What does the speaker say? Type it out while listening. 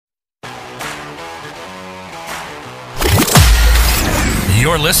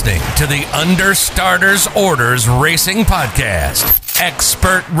You're listening to the Understarters Orders Racing Podcast.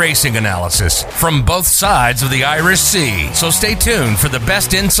 Expert racing analysis from both sides of the Irish Sea. So stay tuned for the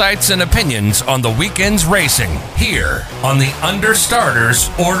best insights and opinions on the weekend's racing here on the Understarters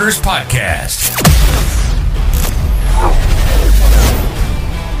Orders Podcast.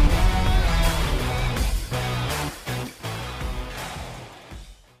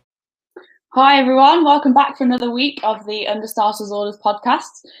 Hi everyone, welcome back for another week of the Understarters Orders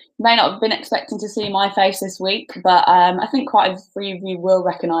podcast. You may not have been expecting to see my face this week, but I think quite a few of you will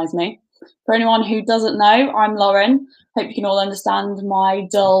recognise me. For anyone who doesn't know, I'm Lauren. Hope you can all understand my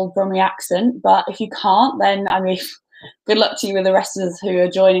dull Brummy accent, but if you can't, then good luck to you with the rest of us who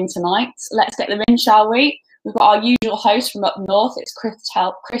are joining tonight. Let's get them in, shall we? We've got our usual host from up north, it's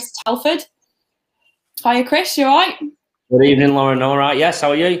Chris Telford. Hiya Chris, you alright? Good evening Lauren, alright, yes, how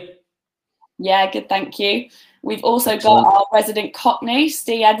are you? Yeah, good, thank you. We've also got our resident Cockney,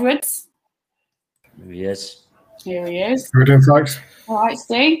 Steve Edwards. Here he is. Here he is. How are we doing, folks? All right,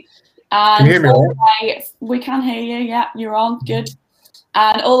 Steve. And can you hear me all right? We can hear you, yeah, you're on, good.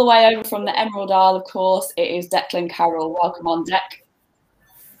 And all the way over from the Emerald Isle, of course, it is Declan Carroll. Welcome on deck.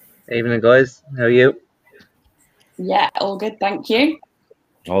 Evening, guys. How are you? Yeah, all good, thank you.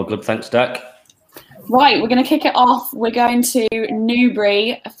 All good, thanks, Deck. Right, we're going to kick it off. We're going to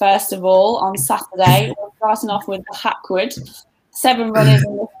Newbury, first of all, on Saturday. We're starting off with the Hackwood. 7 runners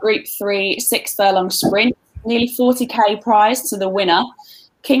in the Group 3 6 furlong sprint. Nearly 40k prize to the winner.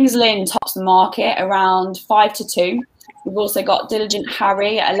 King's Lynn tops the market around 5-2. We've also got Diligent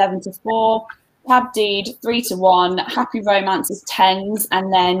Harry at 11-4. Tab Deed 3-1. Happy Romance is 10s,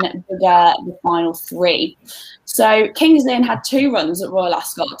 and then Bigger the final 3. So King's Lynn had 2 runs at Royal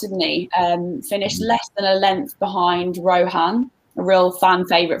Ascot, didn't he? Finished less than a length behind Rohan, a real fan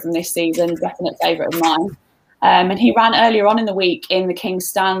favourite from this season, definite favourite of mine. And he ran earlier on in the week in the King's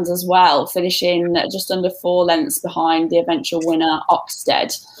Stands as well, finishing just under 4 lengths behind the eventual winner,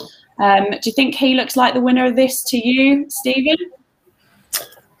 Oxted. Do you think he looks like the winner of this to you, Stephen?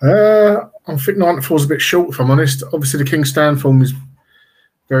 I think 94 is a bit short, if I'm honest. Obviously, the King's Stand form is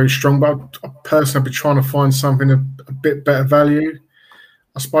very strong, but I personally have been trying to find something a bit better value.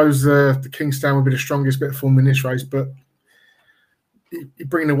 I suppose the King's Stand would be the strongest bit of form in this race, but you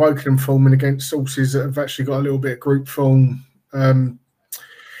bring the Wokingham form in against horses that have actually got a little bit of group form.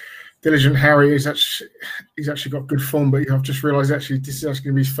 Diligent Harry he's actually got good form, but I've just realised this is actually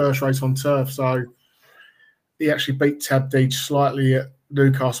going to be his first race on turf, so he actually beat Tab Deed slightly at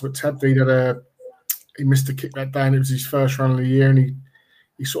Newcastle, but Tab Deed he missed a kick that day, and it was his first run of the year, and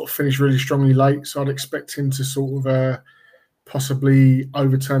he sort of finished really strongly late, so I'd expect him to sort of possibly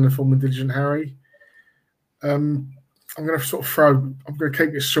overturn the form of Diligent Harry. I'm going to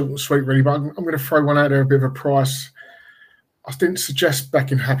keep this short and sweet really, but I'm going to throw one out there, a bit of a price. I didn't suggest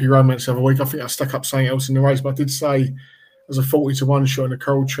back in Happy Romance the other week. I think I stuck up something else in the race, but I did say as a 40-1 shot in a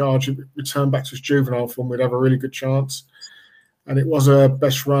Coral Charge, it returned back to his juvenile form, we'd have a really good chance. And it was her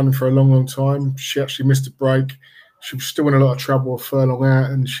best run for a long, long time. She actually missed a break. She was still in a lot of trouble a furlong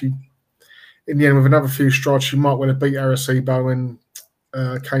out, and she, in the end, with another few strides, she might well have beat Arecibo and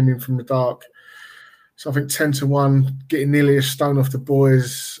came in from the dark. So I think 10-1, getting nearly a stone off the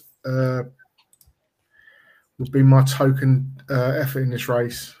boys would be my token effort in this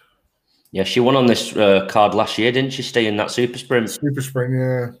race. Yeah, she won on this card last year, didn't she, stay in that Super Sprint? Super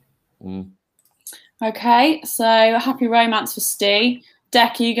Sprint, yeah. Okay, so Happy Romance for Steve.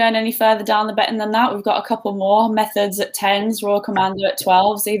 Deck, are you going any further down the betting than that? We've got a couple more. Methods at 10s, Royal Commander at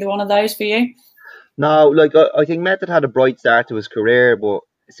 12s. Either one of those for you? No, I think Method had a bright start to his career, but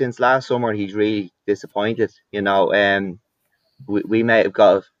since last summer he's really disappointed. You know, we may have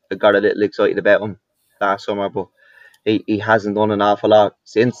got a little excited about him last summer, but he hasn't done an awful lot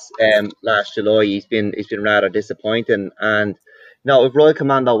since last July. He's been rather disappointing. And if Royal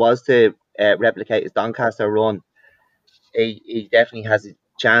Commander was to replicate his Doncaster run, he definitely has a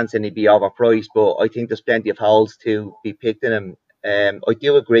chance, and he'd be overpriced. But I think there's plenty of holes to be picked in him. I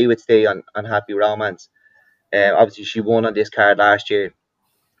do agree with Steve on Happy Romance. Obviously, she won on this card last year,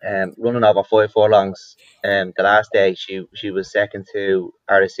 running over 5 furlongs. The last day, she was second to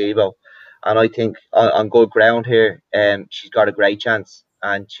Arecibo, and I think on good ground here, she's got a great chance,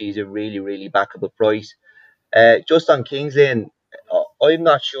 and she's a really, really backable price. Just on King's Lynn, I'm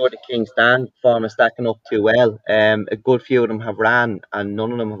not sure the King's Stand form is stacking up too well. A good few of them have ran, and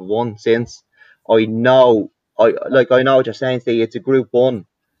none of them have won since. I know what you're saying, Steve. It's a Group 1,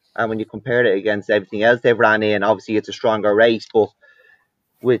 and when you compare it against everything else they've ran in, obviously it's a stronger race. But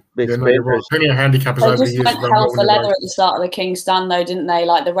with sprinters, plenty of handicappers over the years. They just went hell for leather at the start of the King's Stand, though, didn't they?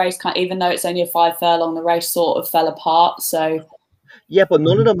 Like the race, even though it's only a 5 furlong, the race sort of fell apart. So Yeah, but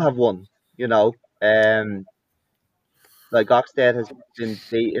none of them have won. You know, like Oxted has been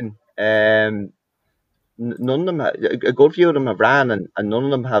beaten. None of them, a good few of them have ran, and none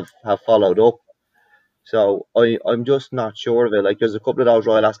of them have followed up. So I'm just not sure of it. Like there's a couple of those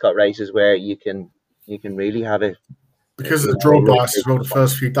Royal Ascot races where you can really have it. Because of the draw bias as well, the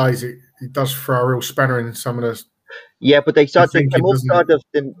first few days, it does throw a real spanner in some of the. Yeah, but they came up doesn't sort of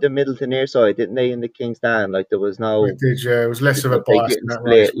the middle to near side, didn't they, in the King's Stand? Like there was no. It did, yeah. It was less of a they bias in didn't that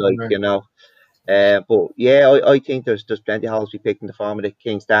split, race, like wasn't you know. But yeah, I think there's plenty of holes to be picked in the form of the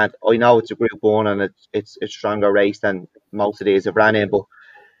King's Stand. I know it's a Group 1 and it's a stronger race than most of these have ran in, but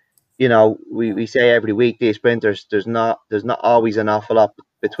you know, we say every week these sprinters, there's not always an awful lot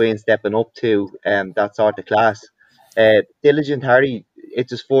between stepping up to that sort of class. Diligent Harry,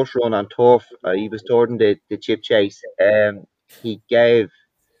 it's his first run on turf. He was touring the Chip Chase. He got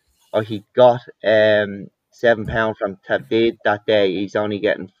 £7 from Tabid that day. He's only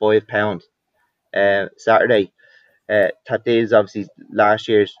getting £5 Saturday. Tabid is obviously last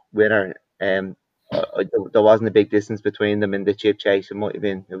year's winner. There wasn't a big distance between them in the Chip Chase. It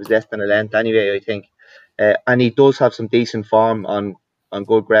was less than a length anyway, I think. And he does have some decent form on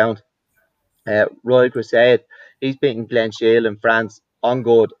good ground. Royal Crusade, he's beaten Glen Shiel in France on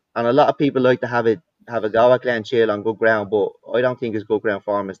good, and a lot of people like to have a go at Glen Shiel on good ground, but I don't think his good ground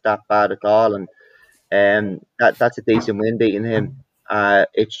form is that bad at all, and that's a decent win beating him.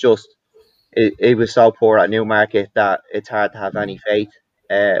 It's just it was so poor at Newmarket that it's hard to have any faith.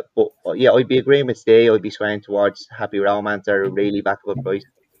 But yeah, I'd be agreeing with Steve. I'd be swaying towards Happy Romance or really backable price.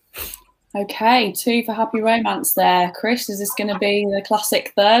 Okay, 2 for Happy Romance there. Chris, is this going to be the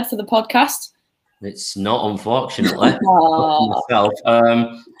classic third for the podcast? It's not, unfortunately. Myself.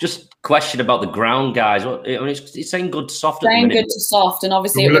 Just question about the ground, guys. I mean, it's saying good to soft. Saying good to soft, and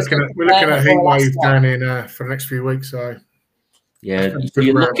obviously we're looking at a heat wave down in for the next few weeks. So yeah,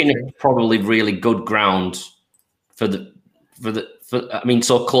 you're looking at probably really good ground for I mean,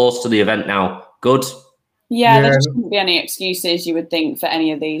 so close to the event now. Good. Yeah, there shouldn't be any excuses, you would think, for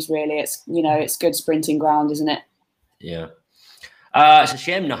any of these. Really, it's it's good sprinting ground, isn't it? Yeah. It's a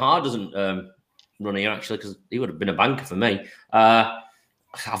shame Nahar doesn't run here actually, because he would have been a banker for me.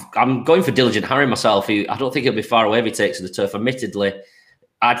 I'm going for Diligent Harry myself. I don't think he'll be far away if he takes to the turf. Admittedly,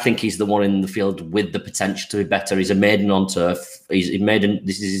 I think he's the one in the field with the potential to be better. He's a maiden on turf. This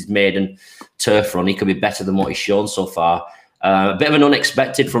is his maiden turf run. He could be better than what he's shown so far. A bit of an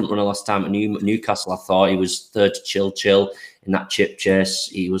unexpected front runner last time at Newcastle. I thought he was third to Chill in that Chip Chase.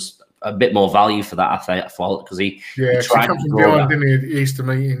 He was a bit more value for that, I thought, because he tried to go behind, didn't he, Easter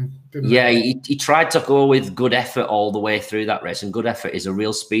meeting? He tried to go with good effort all the way through that race, and good effort is a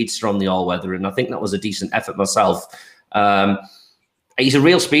real speedster on the all-weather, and I think that was a decent effort myself. He's a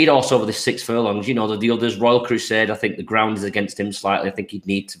real speed horse over the 6 furlongs. You know, the others, Royal Crusade, I think the ground is against him slightly. I think you'd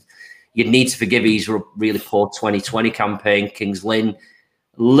need to forgive his really poor 2020 campaign. Kings Lynn,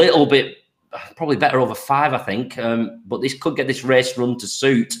 little bit, probably better over 5, I think. But this could get this race run to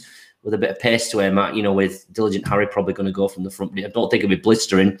suit with a bit of pace to aim at, with Diligent Harry probably going to go from the front. I don't think it'll be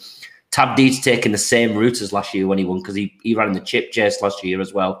blistering. Tabdeed's taken the same route as last year when he won, because he ran in the Chip Chase last year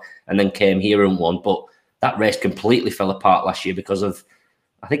as well and then came here and won. But that race completely fell apart last year because of,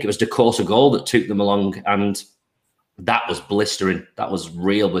 I think it was Dakota Gold that took them along, and that was blistering. That was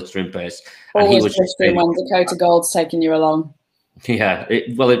real blistering pace. And always blistering when Dakota Gold's taking you along. Yeah,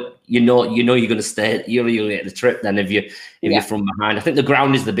 you know you're going to stay. You're going to get the trip then if you're from behind. I think the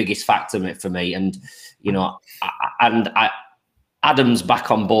ground is the biggest factor for me, and Adam's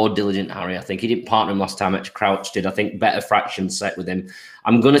back on board. Diligent Harry, I think he didn't partner him last time. Crouch did. I think better fraction set with him.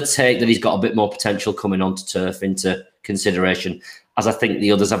 I'm going to take that he's got a bit more potential coming onto turf into consideration, as I think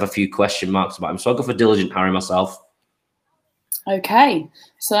the others have a few question marks about him. So I'll go for Diligent Harry myself. Okay,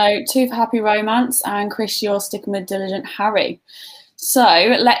 so 2 for Happy Romance, and Chris, you're sticking with Diligent Harry. So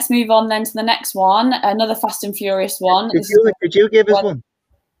let's move on then to the next one, another Fast and Furious one. Did you give us one?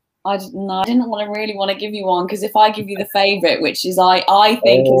 I didn't really want to give you one, because if I give you the favourite, which is I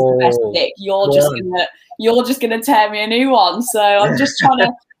think is the best pick, you're just gonna tear me a new one. So I'm just trying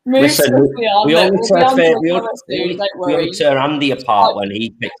to move swiftly on. We only tear Andy apart when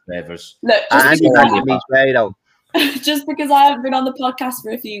he picks favours. Look, just just because I haven't been on the podcast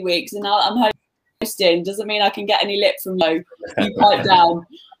for a few weeks and now I'm hosting doesn't mean I can get any lip from you. You pipe down.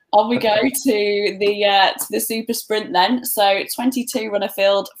 On we go to the super sprint then. So 22 runner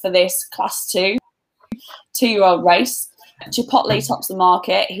field for this class 2 2-year-old race. Chipotle tops the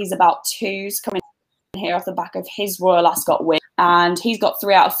market. He's about 2s coming here off the back of his Royal Ascot win, and he's got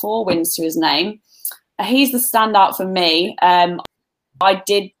 3 out of 4 wins to his name. He's the standout for me. I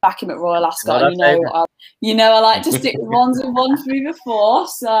did back him at Royal Ascot, No, and that's I like to stick with ones and one through the four.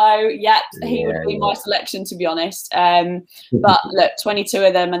 So he would be my selection, to be honest. But look, 22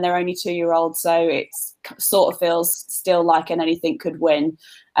 of them, and they're only 2-year-olds, so it's sort of feels still like an anything could win.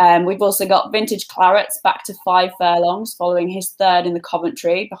 We've also got Vintage Clarets back to 5 furlongs, following his third in the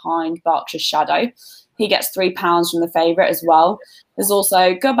Coventry behind Berkshire's Shadow. He gets £3 from the favourite as well. There's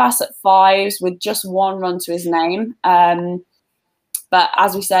also Gubas at 5s with just 1 run to his name. But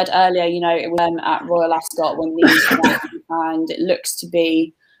as we said earlier, it was at Royal Ascot when these won, and it looks to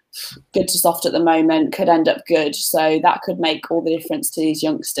be good to soft at the moment, could end up good. So that could make all the difference to these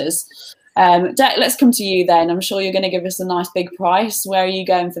youngsters. Deck, let's come to you then. I'm sure you're going to give us a nice big price. Where are you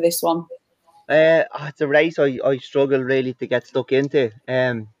going for this one? It's a race I struggle really to get stuck into.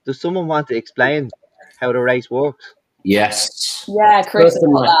 Does someone want to explain how the race works? Yes. Yeah, Chris,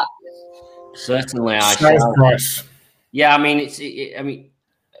 about that. Certainly, I shall. Price. Yeah, I mean,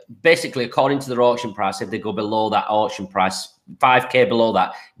 basically, according to their auction price, if they go below that auction price, 5k below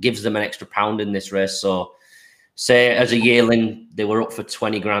that gives them an extra £1 in this race. So, say as a yearling, they were up for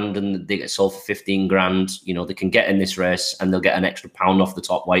 20 grand and they get sold for 15 grand. They can get in this race and they'll get an extra £1 off the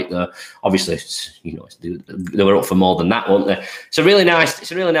top weight there. Obviously, they were up for more than that, weren't they? It's a really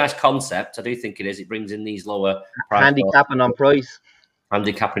nice concept. I do think it is. It brings in these lower price. Handicapping on price.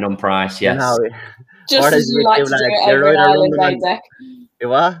 Handicapping on price, yes. Just as you like to do it over an Island Day, Deck. You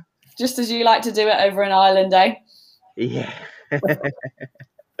what? Just as you like to do it over an Island Day. Yeah.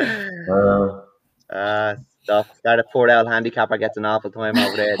 Stuff. That poor old handicapper gets an awful time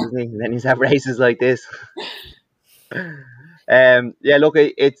over there, doesn't he? And then he's have races like this. Look,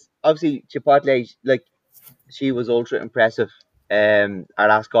 it's obviously Chipotle. Like, she was ultra impressive at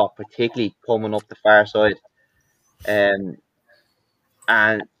Ascot, particularly coming up the far side.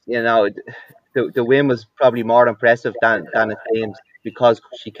 And the win was probably more impressive than it seems, because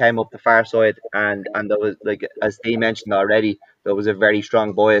she came up the far side, and there was, like, as Steve mentioned already, there was a very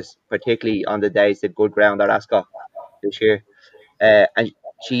strong bias, particularly on the days at good ground at Ascot this year. And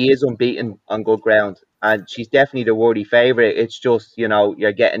she is unbeaten on good ground, and she's definitely the worthy favourite. It's just,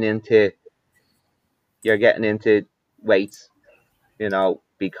 you're getting into weights,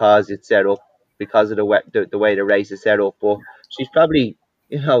 because it's set up, because of the way the race is set up. But she's probably,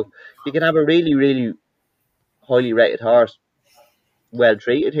 you can have a really, really highly rated horse well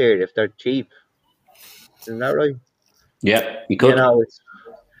treated here if they're cheap. Isn't that right? Yeah, you could. I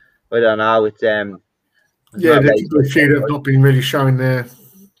don't know. It's the few that have not been really showing their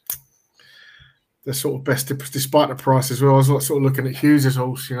sort of best, despite the price as well. I was sort of looking at Hughes's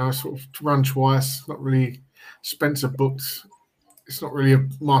horse, sort of run twice. Not really Spencer booked. It's not really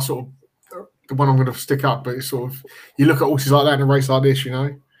my sort of the one I'm going to stick up, but it's sort of, you look at horses like that in a race like this,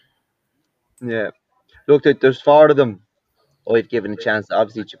 Yeah. Look, there's 4 of them I've given a chance.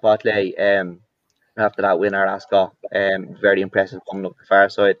 Obviously, Chipotle, after that winner at Ascot, very impressive coming up the far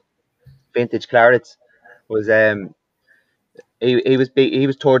side. Vintage Clarets was he was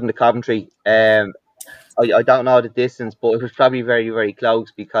third in the Coventry. I don't know the distance, but it was probably very, very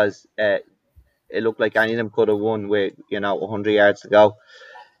close, because it looked like any of them could have won with 100 yards to go.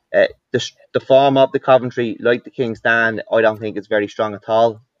 The form of the Coventry, like the King's Stand, I don't think it's very strong at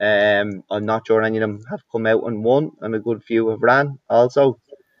all. I'm not sure any of them have come out and won, and a good few have ran also.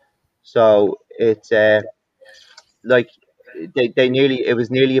 So it's like it was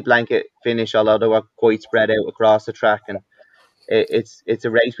nearly a blanket finish, although they were quite spread out across the track, and it's a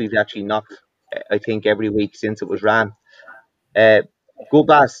race we've actually knocked, I think, every week since it was ran.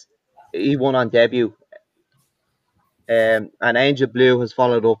 Gubas, he won on debut. And Angel Blue has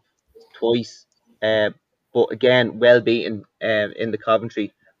followed up twice, but again, well beaten in the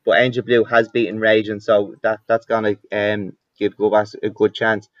Coventry. But Angel Blue has beaten Raging, so that's going to give Gubas a good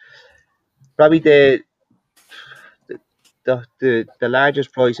chance. Probably the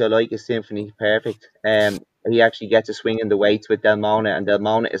largest price I like is Symphony Perfect. He actually gets a swing in the weights with Delmona, and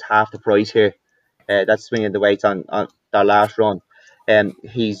Delmona is half the price here. That's swinging the weights on their last run.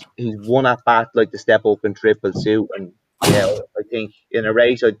 He's won at bat like the step up and triple suit, and I think in a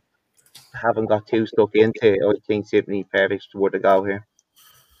race I haven't got too stuck into. I think Symphony Perfect's worth a go here.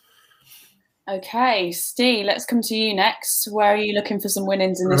 Okay, Steve, let's come to you next. Where are you looking for some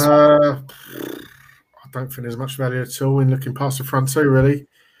winnings in this one? I don't think there's much value at all in looking past the front 2, really.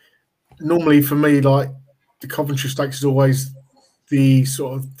 Normally for me, like, the Coventry Stakes is always the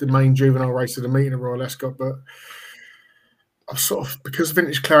sort of the main juvenile race of the meeting at Royal Ascot, but I sort of, because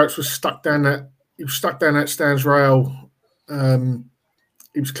Vintage Clarets was stuck down that stands rail.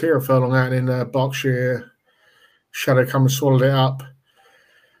 He was clear of furlong out in Berkshire. Shadow come and swallowed it up.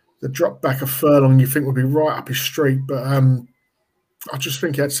 The drop back of furlong you think would be right up his street, but I just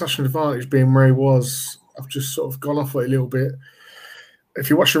think he had such an advantage being where he was. I've just sort of gone off it a little bit. If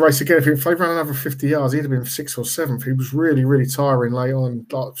you watch the race again, if they ran another 50 yards, he'd have been 6th or 7th. He was really, really tiring late on.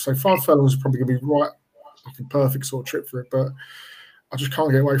 So 5 furlongs is probably going to be right, like a perfect sort of trip for it. But I just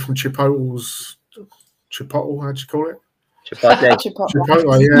can't get away from Chipotle's. Chipotle, how'd you call it?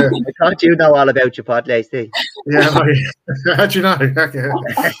 Chipotle, yeah. Can't you know all about Chipotle, Steve? Yeah, how'd you know?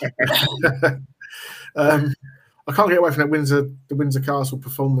 I can't get away from that the Windsor Castle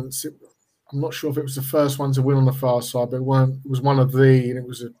performance. I'm not sure if it was the first one to win on the far side, but it was one of and it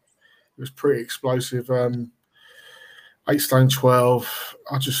was pretty explosive. 8 stone 12.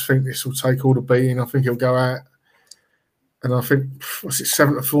 I just think this will take all the beating. I think he'll go out, and I think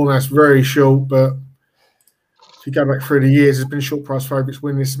 7-4 now. It's very short, but if you go back through the years, there's been short price favourites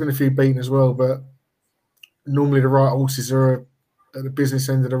winning. There's been a few beaten as well, but normally the right horses are at the business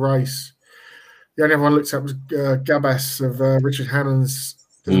end of the race. The only other one I looked at was Gabas of Richard Hannon's.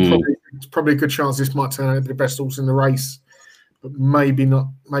 It's probably a good chance this might turn out to be the best horse in the race, but maybe not.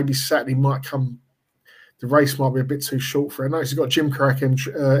 Maybe Saturday might come. The race might be a bit too short for it. I noticed he's got Jim Crack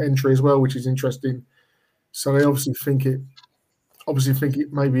entry as well, which is interesting. So they obviously think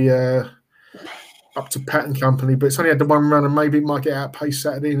it may be up to Patton Company, but it's only had the one run, and maybe it might get outpaced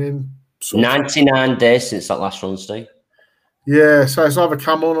Saturday. And then 99 days since that last run, Steve. Yeah, so it's either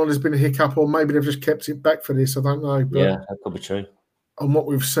come on or there's been a hiccup, or maybe they've just kept it back for this. I don't know. But yeah, that could be true. On what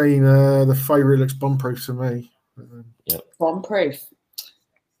we've seen, the favourite looks bomb-proof to me. Bomb-proof.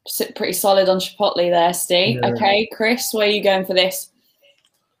 Pretty solid on Chipotle there, Steve. Yeah. Okay, Chris, where are you going for this?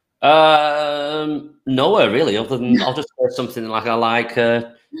 Nowhere really, other than I'll just say something like I like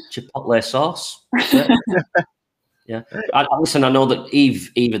Chipotle sauce. Yeah. Listen, I know that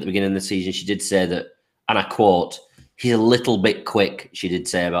Eve at the beginning of the season, she did say that, and I quote, he's a little bit quick, she did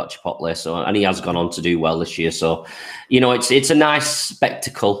say about Chipotle. So, and he has gone on to do well this year. So, it's a nice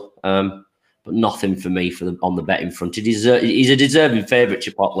spectacle, but nothing for me on the betting front. He's a deserving favourite,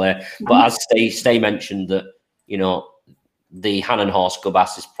 Chipotle. But as Stay mentioned, that the Hannon horse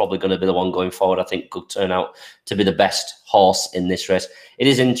Gabas is probably going to be the one going forward. I think could turn out to be the best horse in this race. It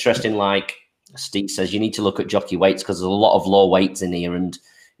is interesting, like Steve says, you need to look at jockey weights because there's a lot of low weights in here, and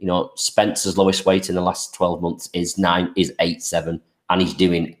Spencer's lowest weight in the last 12 months is 8.7, and he's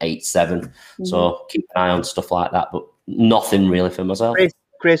doing 8.7. So keep an eye on stuff like that, but nothing really for myself.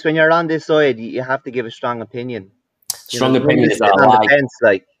 Chris, when you're on this side, you have to give a strong opinion. Strong opinion is I like. Fence, I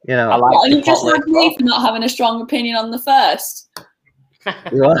like. Well, you just like me for not having a strong opinion on the first.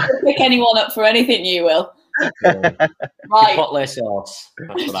 Pick anyone up for anything, you will. Right. Chipotle sauce.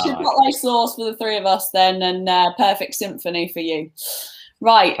 Chipotle sauce for the three of us then, and perfect symphony for you.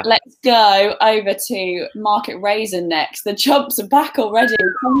 Right, let's go over to Market Raisin next. The chumps are back already.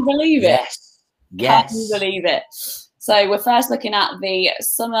 Can you believe it? Yes. Can you believe it? So we're first looking at the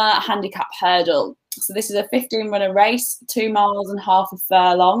Summer Handicap Hurdle. So this is a 15-runner race, 2.5 miles a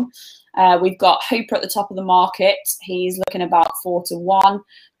furlong. We've got Hooper at the top of the market. He's looking about 4-1.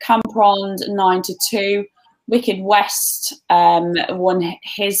 Camprond 9-2. Wicked West won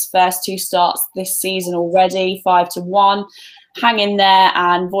his first 2 starts this season already, 5-1. Hang in there,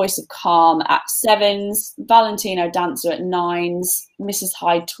 and Voice of Calm at 7s, Valentino Dancer at 9s, Mrs.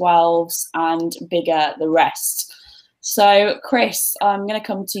 Hyde 12s, and Bigger the rest. So, Chris, I'm going to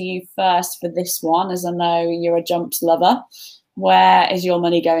come to you first for this one, as I know you're a jumps lover. Where is your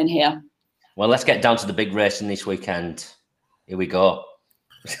money going here? Well, let's get down to the big racing this weekend. Here we go.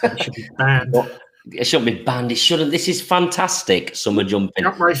 It should be banned. It shouldn't be banned. It shouldn't. This is fantastic. Summer jumping.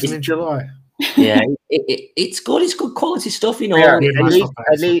 Jump racing in July. Yeah, it's good. It's good quality stuff, Yeah,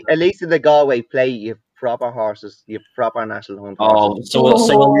 at least in the Galway play, you have proper horses, you have proper national hunt horses.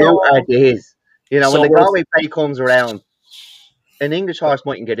 Ideas. When the Galway play comes around, an English horse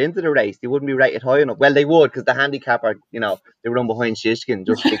mightn't get into the race. They wouldn't be rated high enough. Well, they would, because the handicapper, they run behind Shishkin,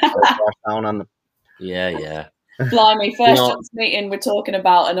 just stick the horse down on them. Yeah. Blimey, first meeting we're talking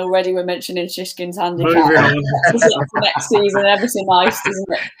about, and already we're mentioning Shishkin's handicap. For next season, everything nice, isn't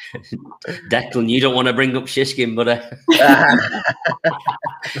it? Declan, you don't want to bring up Shishkin, but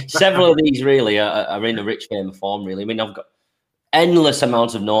several of these really are in a rich vein of form, really. I mean, I've got endless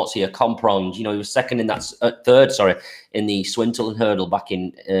amounts of notes here. Comprond, he was third in the Swinton Hurdle back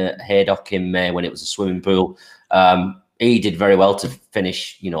in Haydock in May when it was a swimming pool. He did very well to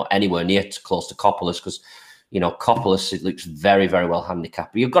finish, anywhere near close to Coppolis, because Coppolis, it looks very, very well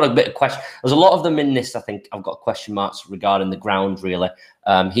handicapped. But you've got a bit of question. There's a lot of them in this. I think I've got question marks regarding the ground, really.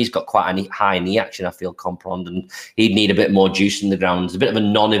 He's got quite a high knee action, I feel, Comprond, and he'd need a bit more juice in the ground. It's a bit of a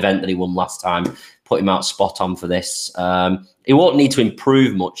non-event that he won last time. Put him out spot on for this. He won't need to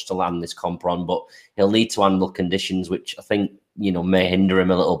improve much to land this Comprond, but he'll need to handle conditions, which I think may hinder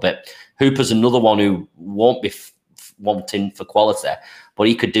him a little bit. Hooper's another one who won't be wanting for quality, but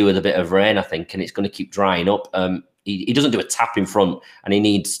he could do with a bit of rain, I think, and it's going to keep drying up. He doesn't do a tap in front, and he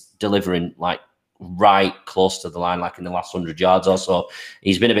needs delivering like right close to the line, like in the last 100 yards or so.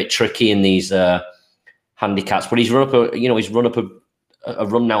 He's been a bit tricky in these handicaps, but he's run up a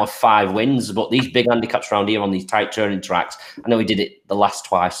run now of 5 wins. But these big handicaps around here on these tight turning tracks, I know he did it the last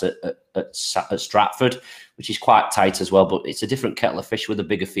twice at Stratford, which is quite tight as well. But it's a different kettle of fish with a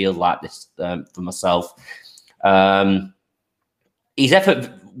bigger field like this for myself. His effort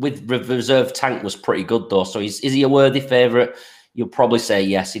with reserve Tank was pretty good though. So is he a worthy favourite? You'll probably say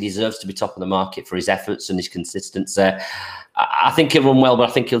yes. He deserves to be top of the market for his efforts and his consistency. I think he'll run well, but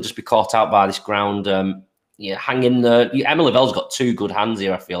I think he'll just be caught out by this ground. Hang in there. Emma Lavell's got 2 good hands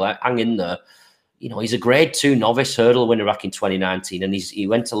here, I feel like. Hang in there. He's a grade 2 novice hurdle winner back in 2019, and he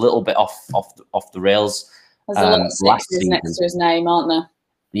went a little bit off the rails. There's a lot of sixes next to his name, aren't there?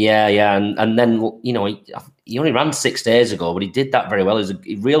 Yeah, and then he only ran 6 days ago, but he did that very well. He's a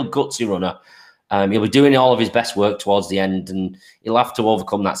real gutsy runner. He'll be doing all of his best work towards the end, and he'll have to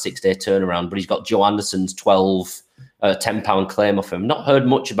overcome that 6-day turnaround. But he's got Joe Anderson's 10-pound claim off him. Not heard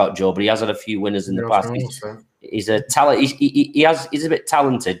much about Joe, but he has had a few winners in the past. He's a talent. He's a bit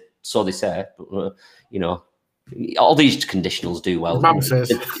talented, so they say. But all these conditionals do well. Mum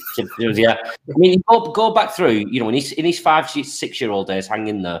says. Yeah, I mean, go back through. In his 5, 6-year-old days, hang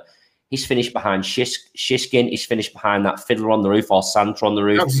in there. He's finished behind Shishkin. He's finished behind that Fiddler on the Roof or Santa on the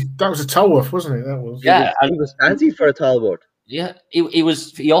Roof. That was a Tolworth, wasn't it? That was. Yeah, he was fancied for a Talbot. Yeah, he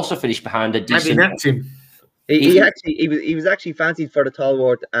was. He also finished behind a decent. He was actually fancied for the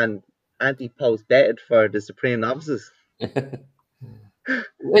Talbot, and Andy Post betted for the Supreme Novices. I'm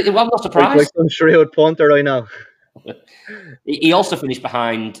not surprised. Like some shrewd punter, I know. He also finished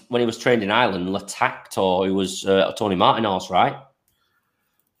behind when he was trained in Ireland, Latactor, who was Tony Martin horse, right?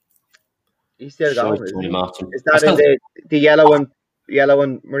 He said Tony Martin. Is that in the yellow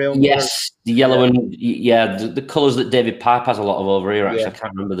and maroon? Yes, the yellow and the colours that David Pipe has a lot of over here. Actually, I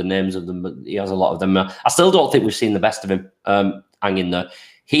can't remember the names of them, but he has a lot of them. I still don't think we've seen the best of him hanging there.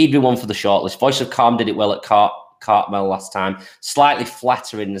 He'd be one for the shortlist. Voice of Calm did it well at Cartmel last time. Slightly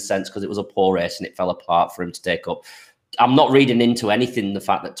flattering in the sense because it was a poor race and it fell apart for him to take up. I'm not reading into anything the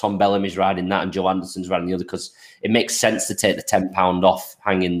fact that Tom Bellamy's riding that and Joe Anderson's riding the other, because it makes sense to take the £10 off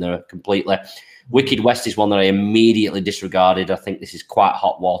hanging there completely. Wicked West is one that I immediately disregarded. I think this is quite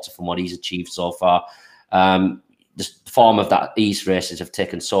hot water from what he's achieved so far. The form of that East races have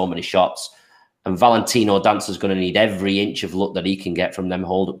taken so many shots, and Valentino Dancer's going to need every inch of luck that he can get from them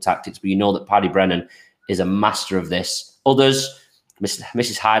hold-up tactics. But you know that Paddy Brennan is a master of this. Others,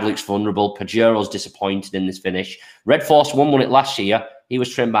 Mrs. Hyde looks vulnerable. Pajero's disappointed in this finish. Red Force won it last year. He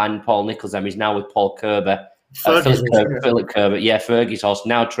was trained by Paul Nichols. He's now with Paul Kirby. Philip Kirby. Yeah, Fergie's horse.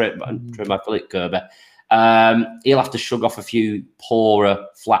 Now trained by Philip Kirby. He'll have to shrug off a few poorer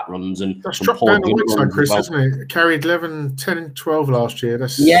flat runs. And that's dropped down the weight side, Chris, hasn't it? Carried 11, 10 and 12 last year.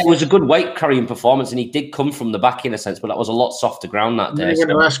 Yeah, it was a good weight carrying performance, and he did come from the back in a sense, but that was a lot softer ground that day. He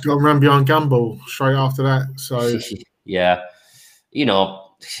went to Ascot and ran behind Gumball straight after that. So yeah.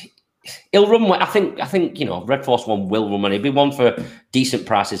 He'll run. I think. Red Force one will run money. It'll be one for decent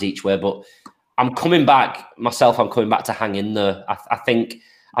prices each way. But I'm coming back myself. I'm coming back to hang in there. I think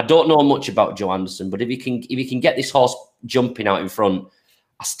I don't know much about Joe Anderson, but if he can get this horse jumping out in front,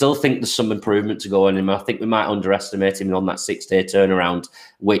 I still think there's some improvement to go on him. I think we might underestimate him on that 6-day turnaround,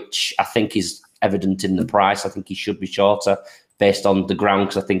 which I think is evident in the price. I think he should be shorter based on the ground,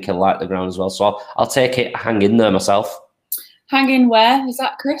 because I think he'll like the ground as well. So I'll take it. Hang in there myself. Hang in where? Is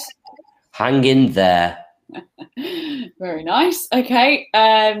that Chris? Hang in there. Very nice. Okay.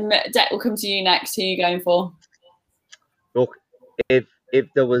 Det, we'll come to you next. Who are you going for? Look, if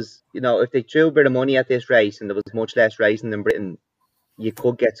there was, if they threw a bit of money at this race and there was much less racing in Britain, you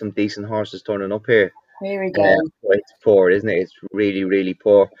could get some decent horses turning up here. Here we go. It's poor, isn't it? It's really, really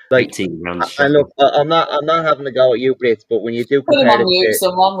poor. Like, and look, I'm not having a go at you, Brits, but when you do compare put him on mute,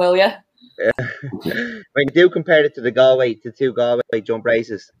 someone, will you? When you do compare it to the two Galway jump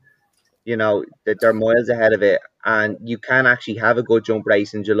races, that they're miles ahead of it, and you can actually have a good jump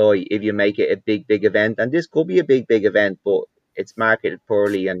race in July if you make it a big event. And this could be a big event, but it's marketed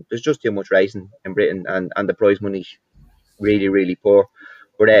poorly, and there's just too much racing in Britain, and the prize money's really, really poor.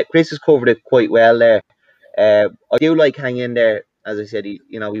 But Chris has covered it quite well there. I do like hanging in there. As I said, he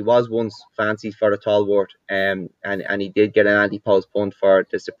was once fancied for the Talbot, and he did get an anti-post punt for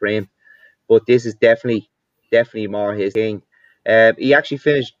the Supreme. But this is definitely more his thing. He actually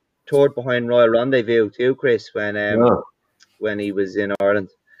finished third behind Royal Rendezvous too, Chris, when he was in Ireland.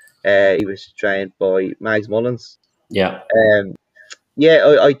 He was trained by Mags Mullins. Yeah.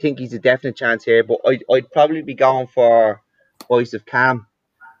 Yeah, I think he's a definite chance here, but I'd probably be going for Voice of Cam.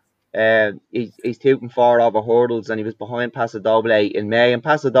 He's 2 4 over hurdles, and he was behind Pasodoble in May, and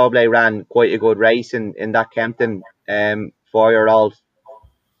Pasodoble ran quite a good race in that Kempton 4-year-old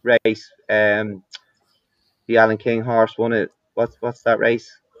race. The Alan King horse won it. What's that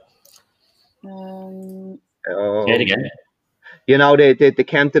race? Um, Say it again. You know, the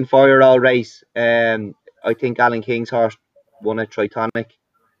Kempton 4-year-old race. I think Alan King's horse won it. Tritonic.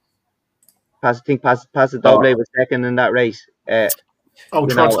 I think Pasodoble was second in that race.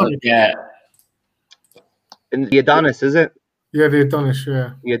 Tritonic. Yeah. In the Adonis, is it? Yeah, the Adonis,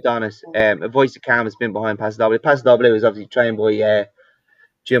 yeah. The Adonis. A Voice of Cam has been behind Pasodoble. Pasodoble was obviously trained by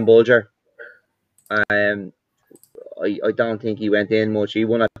Jim Bulger. I don't think he went in much. He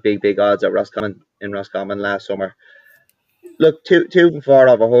won at big odds at Roscommon last summer. Look, 2 4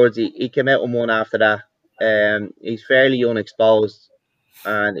 over hurdles. He came out and won after that. He's fairly unexposed,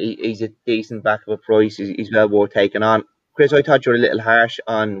 and he's a decent back of a price. He's well worth taking on. Chris, I thought you were a little harsh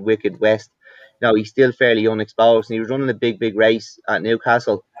on Wicked West. No, he's still fairly unexposed, and he was running a big race at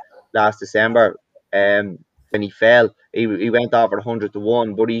Newcastle last December. When he fell, he went over 100 to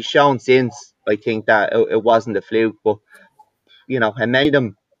 1, but he's shown since, I think, that it wasn't a fluke. But you know, and many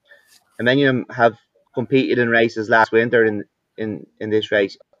of them have competed in races last winter in this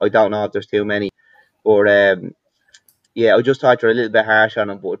race. I don't know if there's too many, but yeah, I just thought you're a little bit harsh on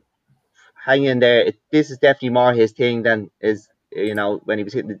him. But hang in there. This is definitely more his thing than is, you know, when he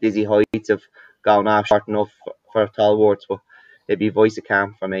was hitting the dizzy heights of going off short enough for Tallworths. But it'd be Voice of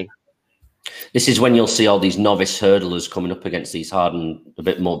Cam for me. This is when you'll see all these novice hurdlers coming up against these hardened, a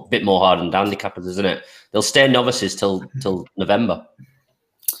bit more hardened handicappers, isn't it? They'll stay novices till November.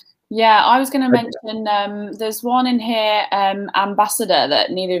 Yeah, I was going to mention there's one in here, Ambassador,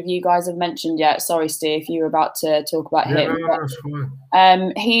 that neither of you guys have mentioned yet. Sorry, Steve, you were about to talk about him. No, that's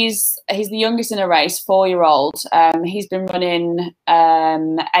fine. He's the youngest in a race, 4-year-old. He's been running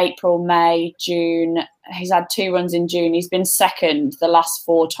April, May, June. He's had 2 runs in June. He's been second the last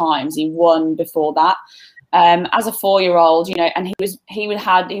 4 times. He won before that. As a 4-year-old, you know, and he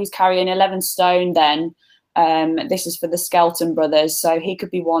was carrying 11 stone then. This is for the Skelton brothers, so he could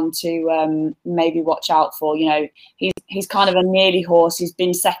be one to maybe watch out for. You know, he's kind of a nearly horse. He's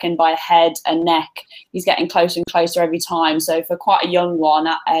been second by a head and neck. He's getting closer and closer every time. So for quite a young one,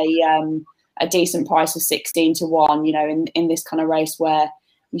 at a decent price of 16 to 1, you know, in this kind of race where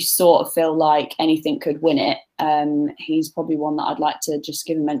you sort of feel like anything could win it, he's probably one that I'd like to just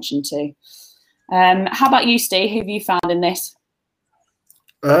give a mention to. How about you, Steve? Who have you found in this?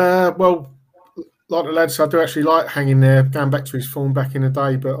 Well, like the lads, I do actually like Hanging There, going back to his form back in the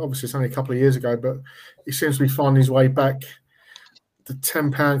day, but obviously it's only a couple of years ago, but he seems to be finding his way back. The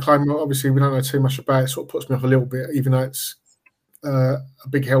 £10 claim, obviously we don't know too much about it, sort of puts me off a little bit, even though it's a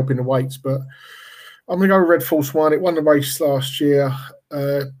big help in the weights. But I'm going to go with Red Force One. It won the race last year.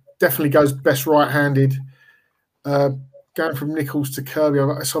 Definitely goes best right-handed. Going from Nichols to Kirby,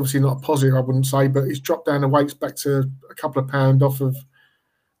 it's obviously not a positive, I wouldn't say, but he's dropped down the weights back to a couple of pounds off of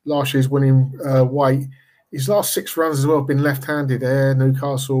last year's winning weight. His last 6 runs as well have been left-handed. Ayr,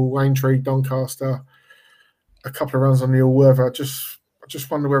 Newcastle, Aintree, Doncaster, a couple of runs on the All-Weather. I just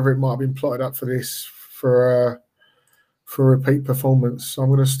wonder whether it might have been plotted up for this for a repeat performance. So I'm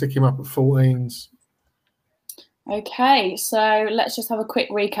going to stick him up at 14s. Okay, so let's just have a quick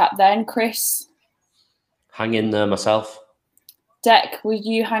recap then. Chris? Hang in there myself. Dec, will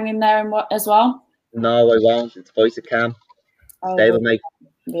you hang in there as well? No, I won't. It's Voice of Cam. Stablemate.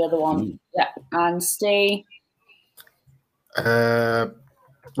 The other one. Yeah. And Steve? Red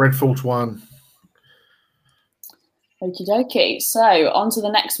Force One. Okie dokie. So on to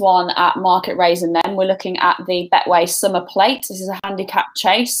the next one at Market Raisin then. We're looking at the Betway Summer Plate. This is a handicap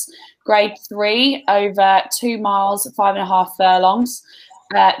chase. Grade 3 over 2 miles, 5.5 furlongs.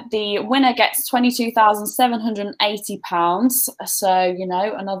 The winner gets £22,780. So, you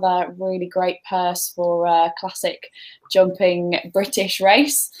know, another really great purse for a classic jumping British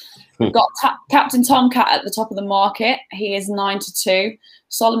race. We've got Captain Tomcat at the top of the market. He is 9 to 2.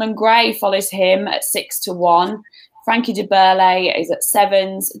 Solomon Gray follows him at 6 to 1. Frankie de Burle is at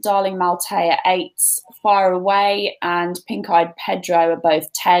 7s. Darling Malte at 8s. Fire Away and Pink Eyed Pedro are both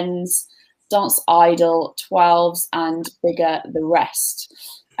 10s. Dance Idol 12s and Bigger the rest.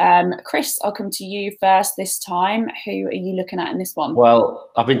 Chris, I'll come to you first this time. Who are you looking at in this one? Well,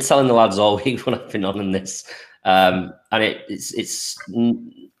 I've been telling the lads all week when I've been on in this, and it's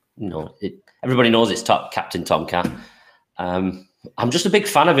you know, everybody knows it's Captain Tomcat. I'm just a big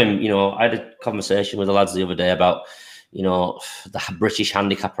fan of him. You know, I had a conversation with the lads the other day about, you know, the British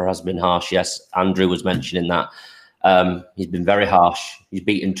handicapper has been harsh. Yes, Andrew was mentioning that. He's been very harsh. He's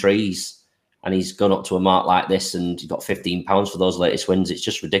beaten trees. And he's gone up to a mark like this, and he got £15 for those latest wins. It's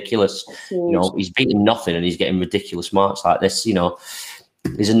just ridiculous. You know, he's beaten nothing, and he's getting ridiculous marks like this. You know,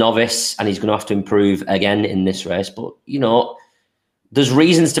 he's a novice, and he's going to have to improve again in this race. But you know, there's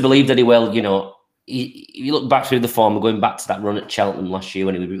reasons to believe that he will. You know, you look back through the form, going back to that run at Cheltenham last year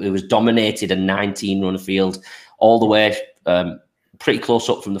when he was dominated a 19-run field all the way, pretty close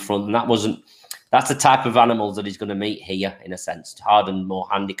up from the front, and that's the type of animals that he's going to meet here in a sense. Hardened, more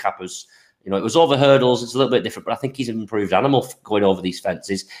handicappers. You know, it was over hurdles. It's a little bit different, but I think he's an improved animal going over these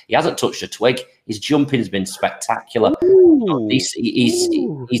fences. He hasn't touched a twig. His jumping has been spectacular.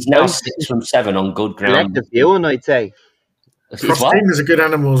 He's now 6 from 7 on good ground. Selective viewing, I'd say. Frosting is a good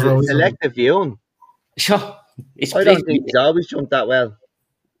animal as well. Selective viewing. Sure. I don't think he's always jumped that well.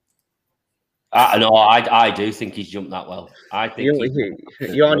 No, I do think he's jumped that well. I think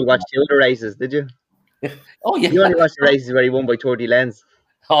you only watched 2 of the races, did you? Oh yeah. You only watched the races where he won by 30 lengths.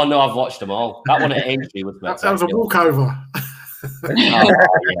 Oh no, I've watched them all. That one at Aintree was that was a walkover. Yeah,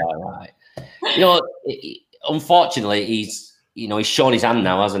 right. You know, unfortunately, he's shown his hand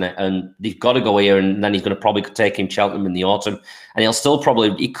now, hasn't it? And they've got to go here, and then he's going to probably take him Cheltenham in the autumn, and he'll still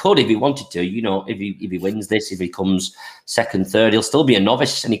he could if he wanted to. You know, if he wins this, if he comes second, third, he'll still be a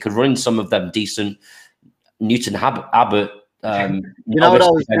novice, and he could run some of them decent Newton Abbott. You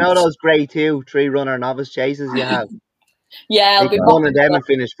know those grade 2 3-runner novice chases you have. Yeah, I'll be one of them and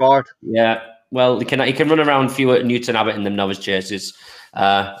finish 4th. Yeah, well, he can run around a few at Newton Abbott in them novice chases,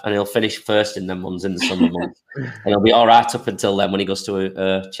 and he'll finish first in them ones in the summer months, and he'll be all right up until then when he goes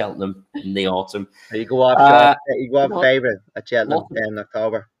to Cheltenham in the autumn. You go off favourite at Cheltenham in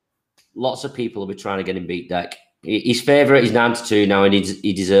October. Lots of people will be trying to get him beat deck. His favourite is 9-2 now, and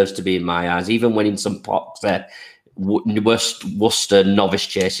he deserves to be in my eyes, even winning some pots there. Worcester novice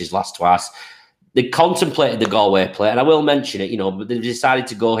chases last twice. They contemplated the Galway plate, and I will mention it, you know, but they decided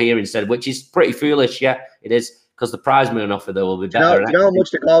to go here instead, which is pretty foolish. Yeah, it is, because the prize money offer there will be better. Do you know how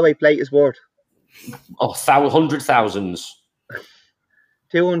much the Galway plate is worth? Oh, hundred thousands.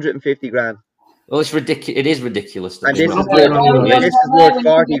 250 grand. Well, it's ridiculous. It is ridiculous. And this is worth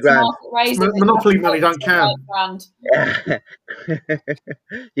 40 grand. Monopoly money don't count.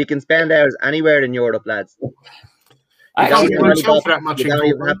 You can spend hours anywhere in Europe, lads. You don't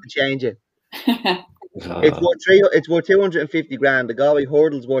even have to change it. It's worth 250 grand. The Galway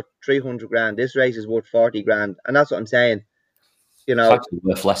hurdle's worth 300 grand. This race is worth 40 grand, and that's what I'm saying. You know, it's actually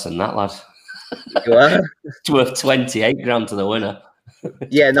worth less than that, lad. It's worth 28 grand to the winner.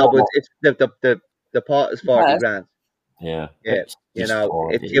 Yeah, no, but it's the pot is 40 grand. Yeah, you know,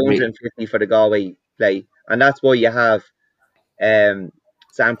 it's 250 for the Galway play, and that's why you have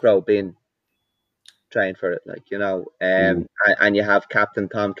Sam Crow being trained for it, like, you know, and you have Captain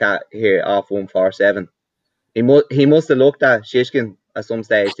Tomcat here off 147. He must have looked at Shishkin at some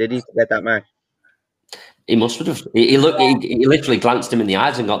stage, did he, to get that mark? He must have. He literally glanced him in the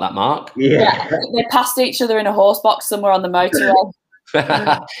eyes and got that mark. Yeah, they passed each other in a horse box somewhere on the motorway.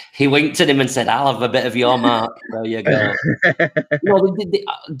 He winked at him and said, "I'll have a bit of your mark." There you go.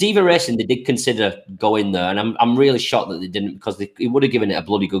 Diva Racing, they did consider going there, and I'm really shocked that they didn't, because it would have given it a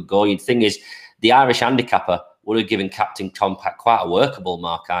bloody good go. The thing is, the Irish handicapper would have given Captain Tomcat quite a workable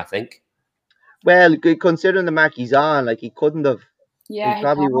mark, I think. Well, considering the mark he's on, like, he couldn't have. Yeah, he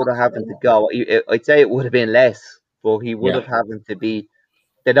probably would have having to go. I'd say it would have been less, but he would have having to be.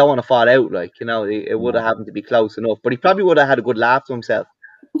 They don't want to fall out, like, you know. It would have having to be close enough, but he probably would have had a good laugh to himself.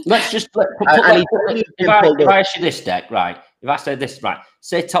 Let's just if I ask you this, Deck, right? If I say this, right,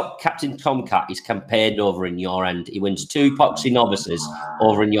 say Captain Tomcat is campaigned over in your end. He wins 2 Poxy novices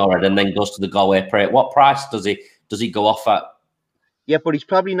over in your end, and then goes to the Galway Parade. What price does he go off at? Yeah, but he's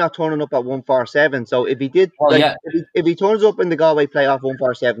probably not turning up at 147. So if he did, if he turns up in the Galway playoff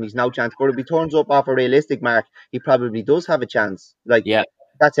 147, he's no chance. But if he turns up off a realistic mark, he probably does have a chance. Like,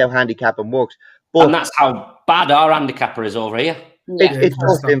 that's how handicapping works. But, and that's how bad our handicapper is over here. It's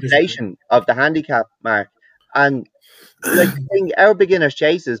just the inflation of the handicap mark. And like, our beginners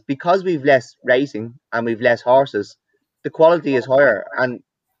chases, because we've less racing and we've less horses, the quality is higher. And,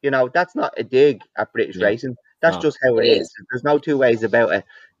 you know, that's not a dig at British racing. That's just how it is. There's no two ways about it.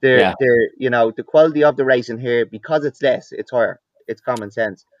 They're, you know, the quality of the racing here, because it's less, it's higher. It's common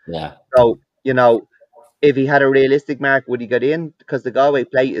sense. Yeah. So, you know, if he had a realistic mark, would he get in? Because the Galway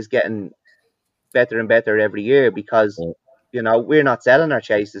plate is getting better and better every year, because, you know, we're not selling our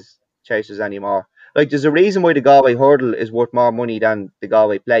chasers anymore. Like, there's a reason why the Galway hurdle is worth more money than the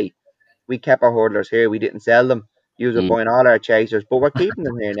Galway plate. We kept our hurdlers here. We didn't sell them. You were buying all our chasers, but we're keeping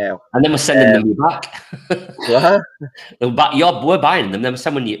them here now. And then we're sending them back. What? We're buying them, then we're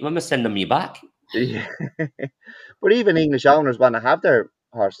sending them you back. Yeah. But even English owners want to have their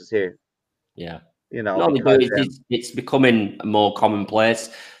horses here. Yeah. You know, No, because it's becoming more commonplace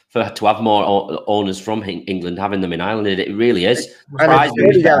to have more owners from England having them in Ireland. It really is. and it's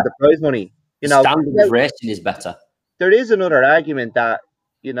purely down to prize money. You The know, standard of racing is better. There is another argument that,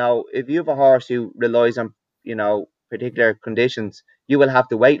 you know, if you have a horse who relies on, you know, particular conditions, you will have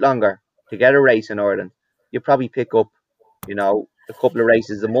to wait longer to get a race in Ireland. You probably pick up, you know, a couple of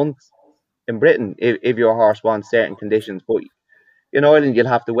races a month in Britain if your horse wants certain conditions. But in Ireland, you'll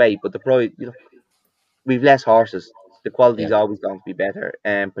have to wait. But the price, you know, we've less horses. The quality is always going to be better,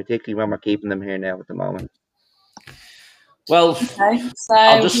 and particularly when we're keeping them here now at the moment. Well, okay, so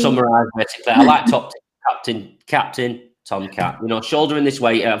I'll just summarise basically. I like Captain Tomcat. You know, shouldering this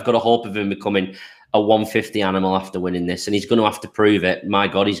weight, I've got a hope of him becoming a 150 animal after winning this, and he's going to have to prove it. My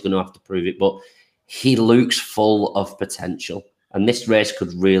God, he's going to have to prove it. But he looks full of potential, and this race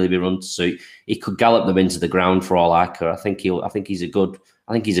could really be run to suit. He could gallop them into the ground for all I care. I think he's a good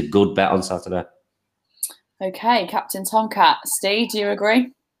bet on Saturday. okay, Captain Tomcat. Steve, do you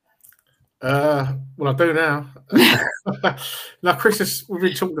agree? Well, I do now. Now, Chris, we've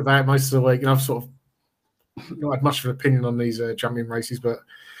been talking about it most of the week, and I've sort of not had much of an opinion on these champion races, but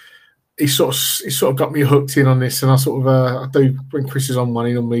he sort of got me hooked in on this, and I sort of I do, when Chris is on one,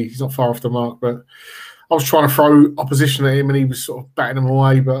 he's not far off the mark, but I was trying to throw opposition at him, and he was sort of batting them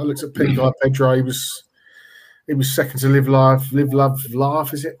away. But I looked at Pink Eye Pedro. He was second to Live Love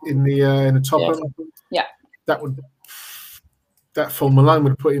Laugh. Is it in the top one? Yeah. That form alone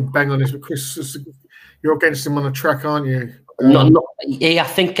would put him bang on this. But Chris, you're against him on the track, aren't you? I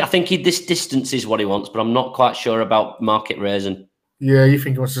think this distance is what he wants, but I'm not quite sure about market raising. Yeah, you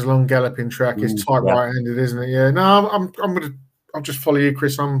think he wants his long galloping track? It's tight right-handed, isn't it? Yeah. No, I'll just follow you,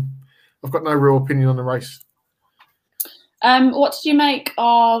 Chris. I've got no real opinion on the race. What did you make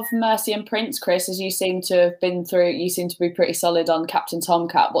of Mercy and Prince, Chris? As you seem to have been through, you seem to be pretty solid on Captain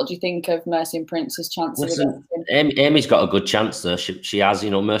Tomcat. What do you think of Mercy and Prince's chances? Amy's got a good chance there. She has, you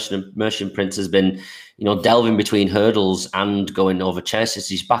know, Mercy and Prince has been, you know, delving between hurdles and going over chases.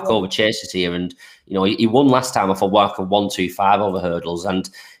 He's back over chases here, and you know, he won last time off a work of 1.25 over hurdles, and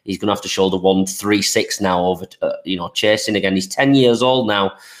he's going to have to shoulder 1.36 now over, you know, chasing again. He's 10 years old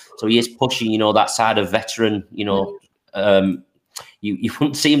now, so he is pushing, you know, that side of veteran, you know. You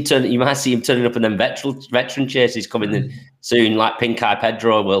wouldn't see him turn. You might see him turning up in them veteran chases coming in soon, like Pink Eye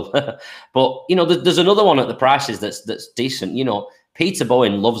Pedro will. But you know, there's another one at the prices that's decent. You know, Peter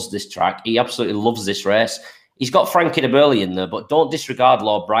Bowen loves this track. He absolutely loves this race. He's got Frankie de Burley in there, but don't disregard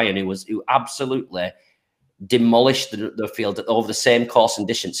Lord Brian, who absolutely demolished the field over the same course and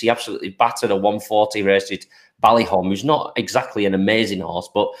distance. He absolutely battered a 140 rated Ballyholm, who's not exactly an amazing horse,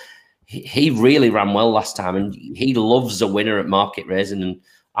 but he really ran well last time, and he loves a winner at market raising. And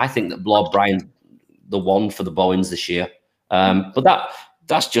I think that Lord Brian's the one for the Bowens this year. But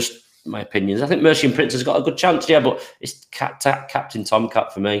that's just my opinions. I think Mercy and Prince has got a good chance, yeah, but it's Captain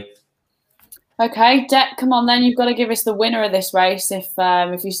Tomcat for me. Okay, Deck, come on then. You've got to give us the winner of this race. If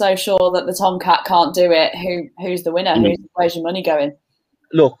you're so sure that the Tomcat can't do it, who's the winner? Where's your money going?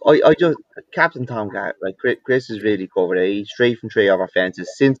 Look, I just Captain Tomcat, like Chris has really covered it. He's 3 from 3 over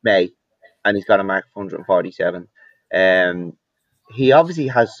fences since May, and he's got a mark of 147. He obviously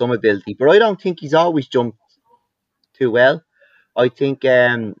has some ability, but I don't think he's always jumped too well. I think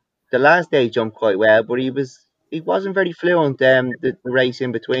the last day he jumped quite well, but he wasn't very fluent the race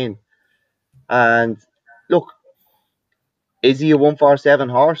in between. And look, is he a 147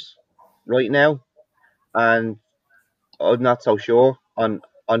 horse right now? And I'm not so sure. On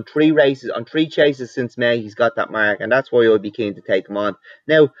 3 races, on 3 chases since May, he's got that mark, and that's why I'd be keen to take him on.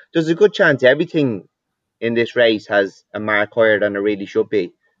 Now, there's a good chance everything in this race has a mark higher than it really should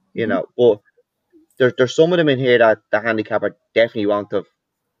be, you know. But there's some of them in here that the handicapper definitely won't have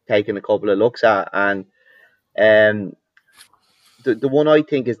taken a couple of looks at, and the one I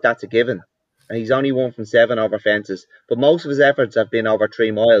think is That's a Given. And he's only 1 from 7 over fences, but most of his efforts have been over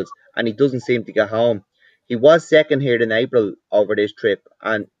 3 miles, and he doesn't seem to get home. He was second here in April over this trip,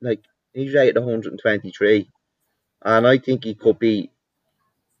 and like he's rated 123, and I think he could be.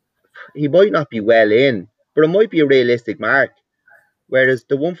 He might not be well in, but it might be a realistic mark. Whereas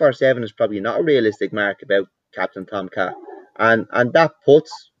the 147 is probably not a realistic mark about Captain Tomcat, and that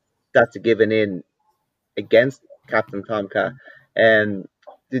puts That's a Given in against Captain Tomcat.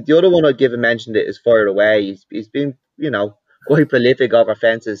 The other one I'd give a mention to is Fire Away. He's been, you know, quite prolific over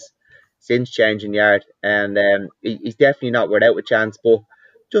fences since changing yard, and he's definitely not without a chance. But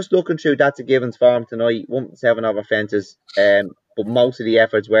just looking through That's a Given's form tonight, 1 from 7 over fences, but most of the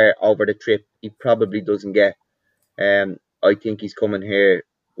efforts were over the trip. He probably doesn't get. I think he's coming here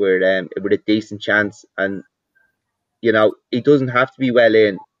with a decent chance, and You know, he doesn't have to be well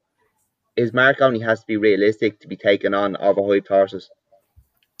in. His mark only has to be realistic to be taken on overhyped horses.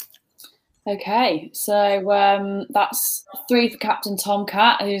 Okay, so that's 3 for Captain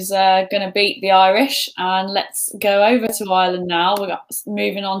Tomcat, who's going to beat the Irish. And let's go over to Ireland now. We're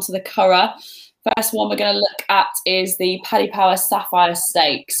moving on to the Curragh. First one we're going to look at is the Paddy Power Sapphire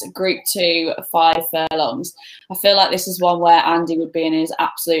Stakes, Group 2, 5 furlongs. I feel like this is one where Andy would be in his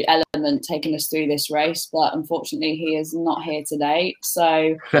absolute element taking us through this race, but unfortunately he is not here today.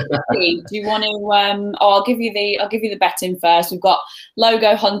 So, do you want to? I'll give you the betting first. We've got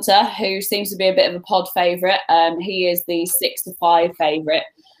Logo Hunter, who seems to be a bit of a pod favourite. He is the 6-5 favourite.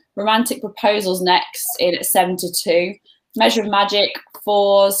 Romantic Proposals next in at 7-2. Measure of Magic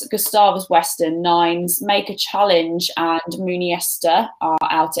 4s, Gustavus Western 9s, Make a Challenge and Muniesta are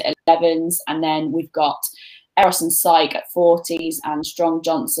out at 11s, and then we've got Eros and Psyche at 40s and Strong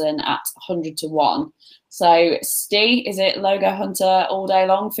Johnson at 100-1. So, Steve, is it Logo Hunter all day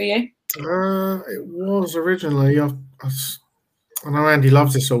long for you? It was originally. I know Andy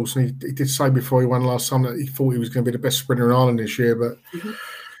loves this horse, and he did say before he won last summer that he thought he was going to be the best sprinter in Ireland this year. But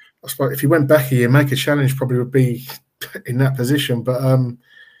I suppose if he went back a year, Make a Challenge probably would be in that position. But I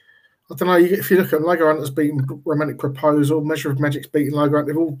don't know. If you look at Logo Hunter's beaten Romantic Proposal, Measure of Magic's beaten Logo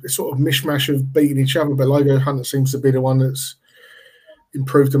Hunter, they've all sort of mishmash of beating each other. But Logo Hunter seems to be the one that's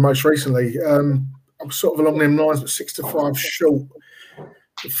improved the most recently. I'm sort of along them lines, but 6-5 short.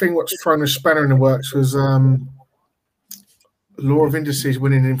 The thing what's thrown a spanner in the works was Law of Indices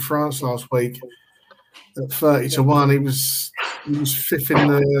winning in France last week at 30-1. He was fifth in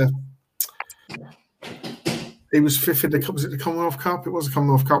the. He was fifth in the. Was it the Commonwealth Cup? It was a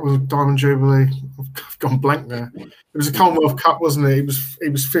Commonwealth Cup. It was a Diamond Jubilee. I've gone blank there. It was a Commonwealth Cup, wasn't it? He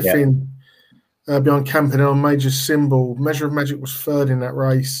was fifth in behind Campanelle, Major Symbol. Measure of Magic was third in that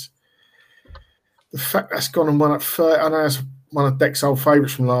race. The fact that's gone and won at 30, I know it's one of Deck's old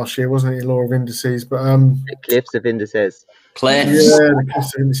favourites from last year, wasn't it? Law of Indices, but Cliffs of Indices. Cliffs. Yeah, the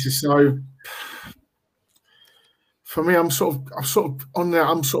Cliffs of Indices. So for me, I'm sort of on there.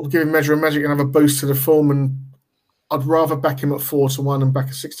 I'm sort of giving Measure of Magic another boost to the form, and I'd rather back him at 4-1 and back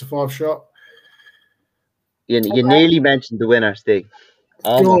a 6-5 shot. You nearly mentioned the winner, Stig.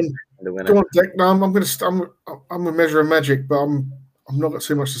 Almost the winner. Go on, Deck. No, I'm a Measure of Magic, but I'm not got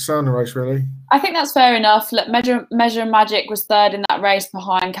too much to say on the race, really. I think that's fair enough. Look, Measure of Magic was third in that race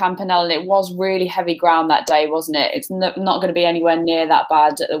behind Campanelle, and it was really heavy ground that day, wasn't it? It's not going to be anywhere near that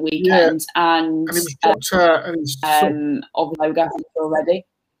bad at the weekend. Yeah. And he was dropped out, of Logo already.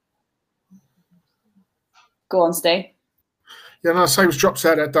 Go on, Steve. Yeah, no, so he was dropped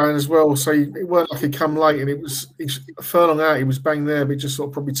out that day as well. So it weren't like he come late, and he's a furlong out. He was bang there, but he just sort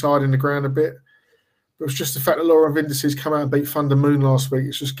of probably tired in the ground a bit. It was just the fact that Law of Indices come out and beat Thunder Moon last week.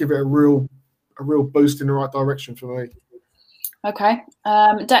 It's just give it a real boost in the right direction for me. Okay,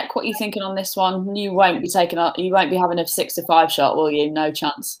 Deck, what are you thinking on this one? You won't be having a 6-5 shot, will you? No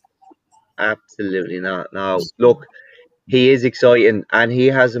chance. Absolutely not. No, look, he is exciting, and he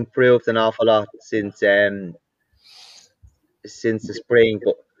has improved an awful lot since the spring.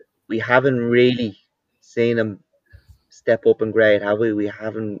 But we haven't really seen him step up in grade, have we? We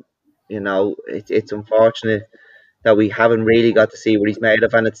haven't. You know, it's unfortunate that we haven't really got to see what he's made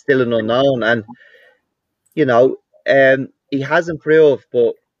of, and it's still an unknown. And you know, he has improved,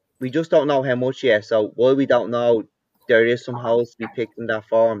 but we just don't know how much yet. So while we don't know, there is some holes to be picked in that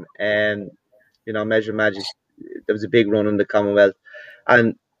form. And you know, Measure of Magic, there was a big run in the Commonwealth,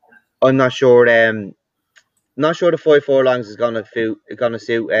 and I'm not sure. Not sure the 5 furlongs is gonna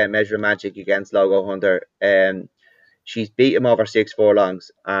suit Measure of Magic against Logo Hunter. She's beat him over 6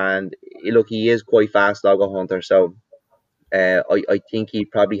 furlongs, and look, he is quite fast, Logo Hunter. So I think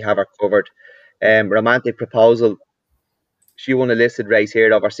he'd probably have her covered. Romantic Proposal, she won a listed race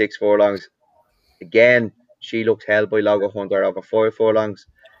here over 6 furlongs. Again, she looked held by Logo Hunter over 5 furlongs.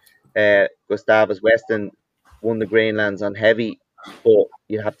 Gustavus Western won the Greenlands on heavy, but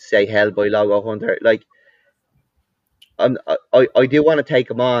you'd have to say held by Logo Hunter. Like, I do want to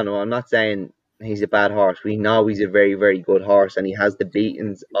take him on. I'm not saying he's a bad horse. We know he's a very, very good horse, and he has the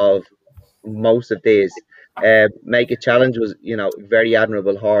beatings of most of these. Make a Challenge was, very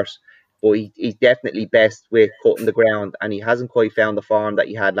admirable horse, but he's definitely best with cutting the ground, and he hasn't quite found the form that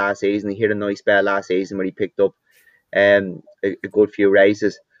he had last season. He hit a nice spell last season where he picked up a good few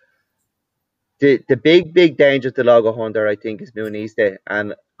races. The big danger to Logo Hunter, I think, is Muniesta,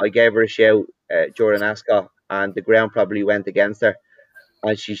 and I gave her a shout during Ascot, and the ground probably went against her,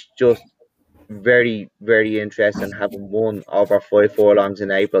 and she's just very, very interested in having won over 5 furlongs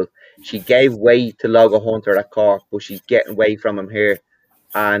in April. She gave way to Logo Hunter at Cork, but she's getting away from him here.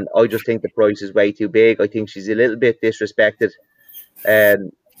 and I just think the price is way too big. I think she's a little bit disrespected.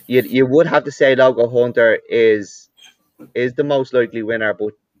 You would have to say Logo Hunter is the most likely winner,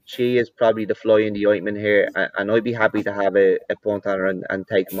 but she is probably the fly in the ointment here, and I'd be happy to have a punt on her and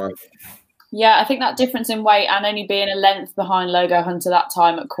take him on. Yeah, I think that difference in weight and only being a length behind Logo Hunter that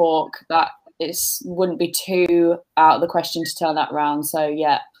time at Cork, that wouldn't be too out of the question to turn that round. So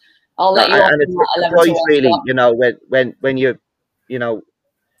yeah, I'll let you. And it's the price, really. You know,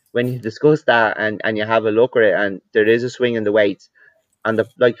 when you discuss that and you have a look at it, and there is a swing in the weights, and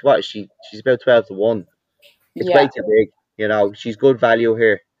she's about 12 to 1. It's way too big. You know, she's good value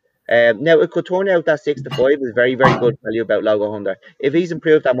here. Now it could turn out that 6 to 5 is very, very good value about Logo Hunter. If he's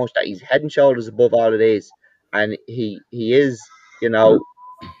improved that much, that he's head and shoulders above all it is, and he is, you know,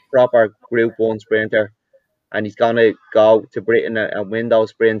 proper Group 1 sprinter, and he's gonna go to Britain and win those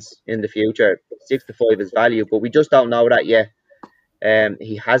sprints in the future, 6 to 5 is value, but we just don't know that yet.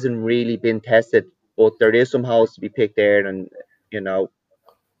 He hasn't really been tested, but there is some holes to be picked there, and you know,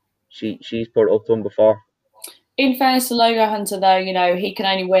 she's put up to him before. In fairness to Logo Hunter, though, you know, he can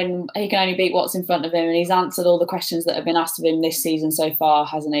only beat what's in front of him, and he's answered all the questions that have been asked of him this season so far,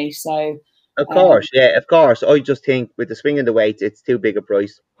 hasn't he? So, of course. I just think with the swing in the weights, it's too big a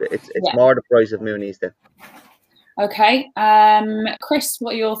price. It's more the price of Moonista. Okay, Chris,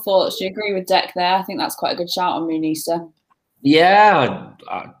 what are your thoughts? Do you agree with Deck there? I think that's quite a good shout on Moonista. Yeah,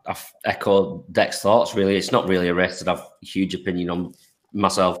 I echo Deck's thoughts. Really, it's not really a race that I've a huge opinion on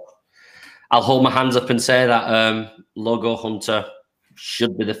myself. I'll hold my hands up and say that Logo Hunter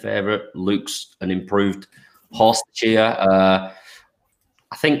should be the favourite. Luke's an improved horse to cheer. I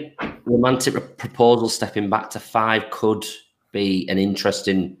think Romantic Proposal stepping back to 5 could be an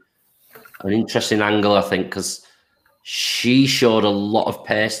interesting angle, I think, because she showed a lot of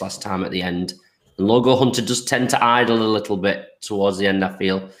pace last time at the end. And Logo Hunter does tend to idle a little bit towards the end, I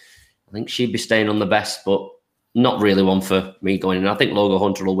feel. I think she'd be staying on the best, but not really one for me going in. I think Logo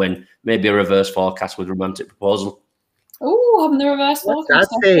Hunter will win. Maybe a reverse forecast with Romantic Proposal. Oh, having the reverse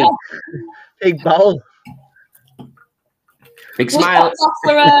forecast. Big bowl. Big smile.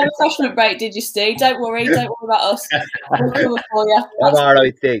 After a refreshment break, did you, Steve? Don't worry about us. We'll cover for you. I'm all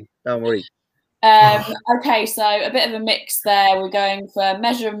right, Steve. Don't worry. Okay, so a bit of a mix there. We're going for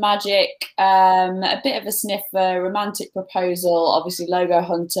Measure of Magic, a bit of a sniffer, Romantic Proposal, obviously Logo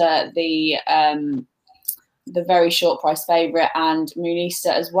Hunter, the very short price favourite, and Moonista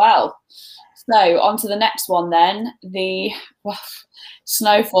as well. So on to the next one then.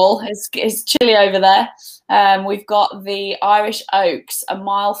 Snowfall is chilly over there. We've got the Irish Oaks, a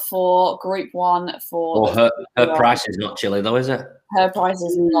mile 4, Group 1 for. Well, her price is not chilly though, is it? Her price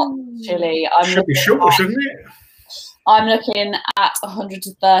is not chilly. Should be short, shouldn't it? I'm looking at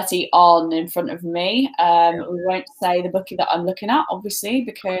 130 on in front of me. We won't say the bookie that I'm looking at, obviously,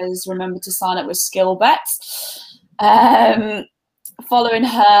 because remember to sign up with Skill Bets. Following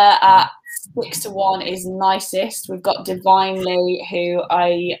her at 6 to 1 is Nicest. We've got Divinely, who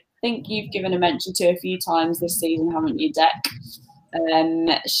I think you've given a mention to a few times this season, haven't you, Deck?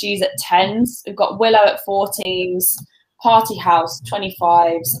 She's at 10s. We've got Willow at 14s. Party House,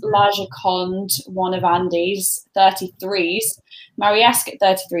 25s, Laja Cond, one of Andy's, 33s, Mariesk at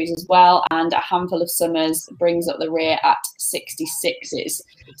 33s as well, and a handful of Summers brings up the rear at 66s.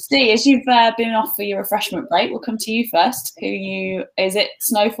 Steve, as you've been off for your refreshment break, we'll come to you first. Is it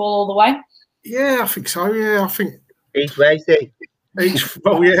Snowfall all the way? Yeah, I think so. Yeah, I think each way, Steve.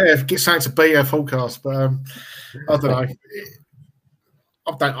 Get something to beat our forecast, but I don't know.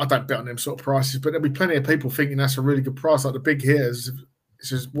 I don't bet on them sort of prices, but there'll be plenty of people thinking that's a really good price, like the big hitters. It's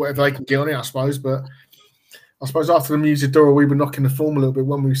just whatever they can get on it, I suppose. But I suppose after the Musidora, we were knocking the form a little bit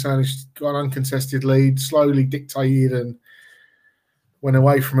when we were saying she's got an uncontested lead, slowly dictated and went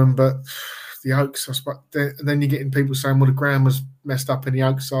away from them. But the Oaks, I suppose, then you're getting people saying, well, the ground was messed up in the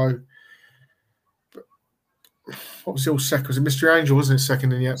Oaks. So what was the old second? Was it Mystery Angel, wasn't it,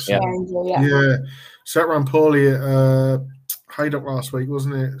 second in the episode? Yeah. So that ran poorly at Haydock last week,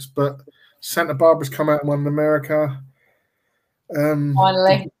 wasn't it? But Santa Barbara's come out and won in America.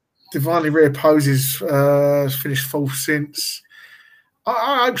 Finally. Divinely Rare Poses has finished 4th since.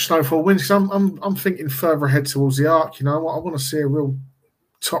 I hope Snowfall wins because I'm thinking further ahead towards the Arc. You know, I want to see a real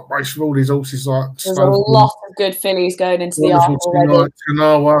top race with all these horses like There's Snowfall. A lot of good fillies going into the Arc already.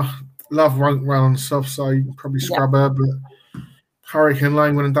 Tanawa, Love won't run on soft, so you can probably scrub her. But Hurricane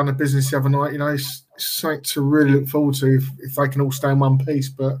Lane went and done a business the other night. You know, it's something to really look forward to if they can all stay in one piece.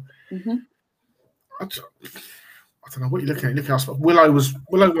 But I don't know what you're looking at. Look at Willow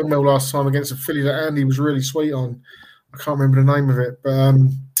went well last time against a filly that Andy was really sweet on. I can't remember the name of it, but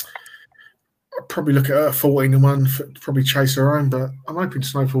I'd probably look at her 14-1, probably chase her own, but I'm hoping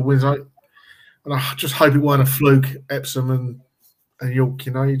Snowfall wins. And I just hope it weren't a fluke, Epsom and York.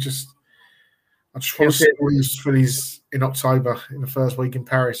 You know, I just want to see all these fillies in October in the first week in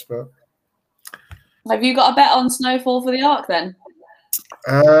Paris. But have you got a bet on Snowfall for the Arc then?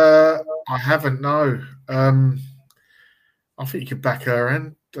 I haven't. No. I think you could back her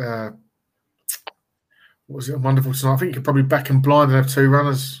in. What was it? Wonderful Tonight. I think you could probably back and blind and have 2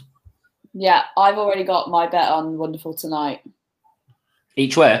 runners. Yeah, I've already got my bet on Wonderful Tonight.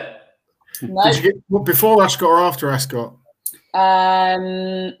 Each way? No. Did you get before Ascot or after Ascot?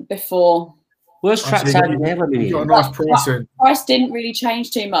 Before. Worst trackside in ever. You got a nice price in. Price didn't really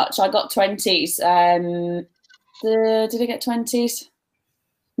change too much. I got 20s. Did I get 20s?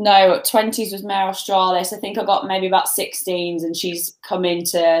 No, 20s was Mare Australis. I think I got maybe about 16s, and she's come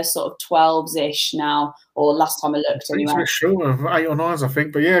into sort of 12s-ish now, or last time I looked anyway. Sure, 8 or 9s, I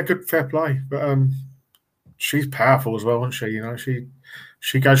think. But yeah, good, fair play. But she's powerful as well, isn't she? You know, she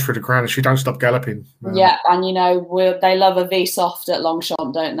goes for the ground and she don't stop galloping. Yeah, and you know, they love a V-soft at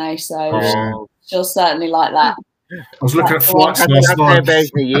Longchamp, don't they? So she'll certainly like that. I was looking at flights last night.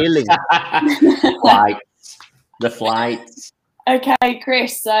 The flights. Okay,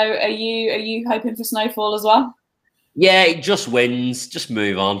 Chris. So are you hoping for Snowfall as well? Yeah, it just wins. Just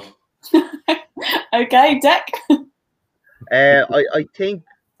move on. Okay, Deck. I think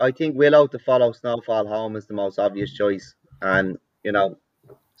Willow to follow Snowfall home is the most obvious choice, and you know,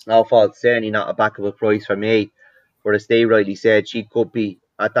 Snowfall's certainly not a backable price for me. But as Steve rightly said, she could be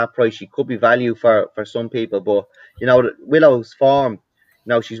at that price. She could be value for some people, but you know, Willow's form. You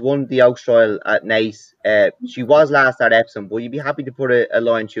know, she's won the Oaks Trial at Nice. She was last at Epsom, but you'd be happy to put a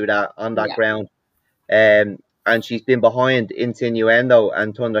line through that on that ground. And she's been behind Insinuendo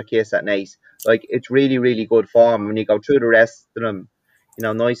and Thunder Kiss at Nice. Like, it's really, really good form. When you go through the rest of them, you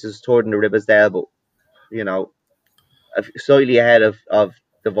know, Nice is third in the Riversdale, but, you know, slightly ahead of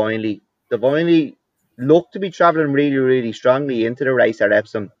Divinely. Divinely looked to be travelling really, really strongly into the race at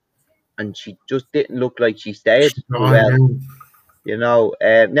Epsom, and she just didn't look like she stayed well. You know,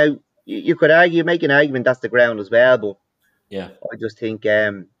 now you could make an argument that's the ground as well, but yeah, I just think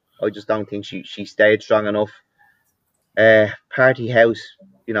I just don't think she stayed strong enough. Party House,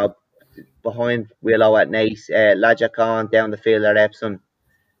 you know, behind Willow at Nice, Ladja Khan down the field at Epsom,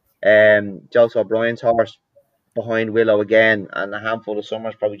 Joseph O'Brien's horse behind Willow again, and a handful of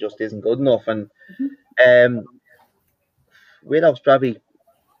Summers probably just isn't good enough, and Willow's probably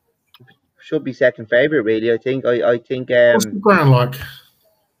should be second favourite, really. I think. What's the ground like?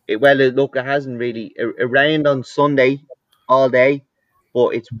 It hasn't really. It rained on Sunday all day,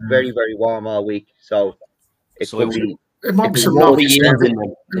 but it's very, very warm all week. So it might be some markets. It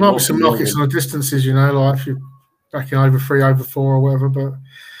might be some markets on the distances, you know, like if you're backing over 3, over 4, or whatever. But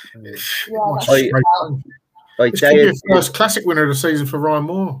I'd say it's the first classic winner of the season for Ryan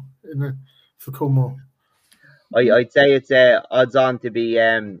Moore for Coolmore. I'd say it's odds on to be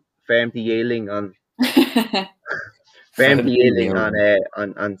Firm to Yielding on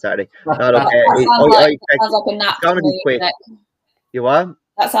on Saturday. Sounds like a nap to me. Quick. You what?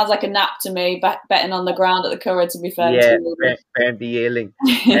 That sounds like a nap to me. Betting on the ground at the Curragh, to be fair. Yeah, Firm to Yielding.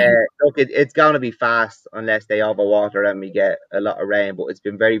 Look, it's going to be fast unless they overwater and we get a lot of rain. But it's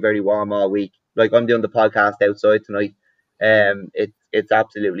been very, very warm all week. Like, I'm doing the podcast outside tonight. It's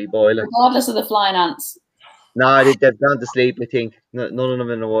absolutely boiling. Regardless of the flying ants. No, they've gone to sleep, I think. None of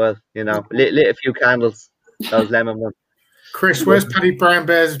them in a while, you know. Lit a few candles. Those lemon ones. Chris, where's Paddy Brown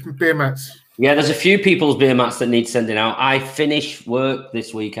Bear's beer mats? Yeah, there's a few people's beer mats that need sending out. I finish work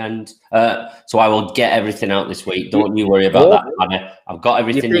this weekend, so I will get everything out this week. Don't you worry about that, Paddy. I've got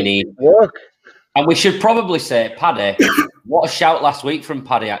everything you need. Work. And we should probably say, Paddy, what a shout last week from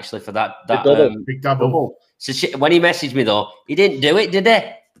Paddy, actually, for that big double. So when he messaged me, though, he didn't do it, did he?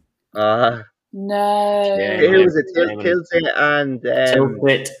 No. Yeah, it was a tilt-it and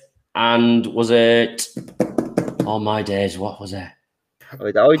tilt-it, and was it? Oh my days, what was it?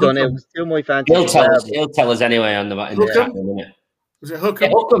 I don't know. It was still my fantasy. He'll tell us anyway on the chat in a minute. Was it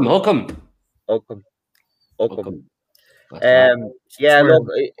Hookham? Yeah, Hookham. Yeah,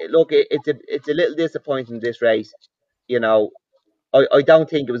 look, it's a little disappointing, this race. You know, I don't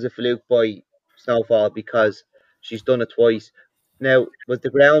think it was a fluke by Snowfall because she's done it twice. Now, was the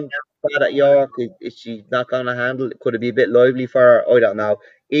ground bad at York? Is she not going to handle it? Could it be a bit lively for her? I don't know.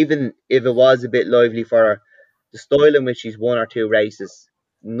 Even if it was a bit lively for her, the style in which she's 1 or 2 races,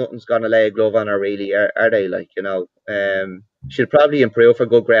 nothing's going to lay a glove on her, really, are they? Like, you know, she'll probably improve for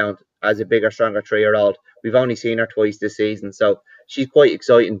good ground as a bigger, stronger 3-year-old. We've only seen her twice this season, so she's quite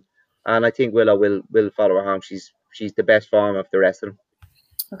exciting. And I think Willow will follow her home. She's the best form of the rest of them.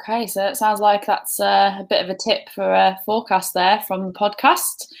 Okay, so it sounds like that's a bit of a tip for a forecast there from the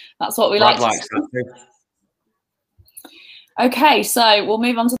podcast. That's what we like to see. Okay, so we'll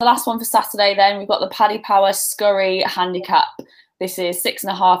move on to the last one for Saturday then. We've got the Paddy Power Scurry Handicap. This is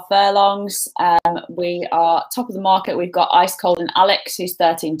 6.5 furlongs. We are top of the market. We've got Ice Cold and Alex, who's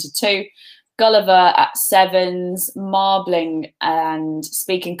 13-2. Gulliver at 7s. Marbling and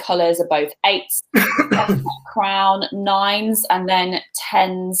Speaking Colours are both 8s. Crown 9s, and then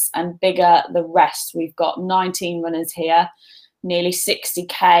 10s and bigger the rest. We've got 19 runners here, nearly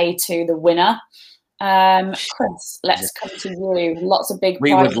 60k to the winner. Chris, let's come to you. Lots of big.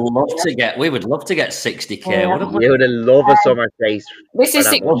 We would love to get 60k. Yeah. We would have loved a summer chase. This is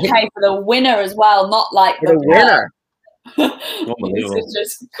 60k for the winner as well, not like For the winner. This is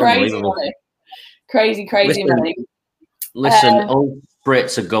just crazy money. Crazy money. Listen, all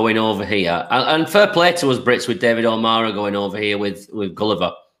Brits are going over here, and fair play to us Brits with David O'Mara going over here with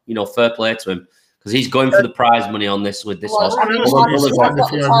Gulliver. You know, fair play to him because he's going for the prize money on this with this horse. He's got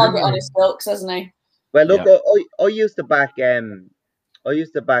the target on his stilts, hasn't he? Well, look, I used to back the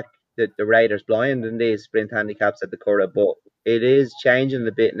Raiders blind in these sprint handicaps at the Curragh, but it is changing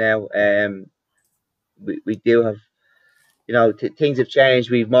a bit now. We do have, you know, things have changed.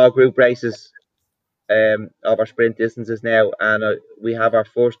 We've more group races of our sprint distances now, and we have our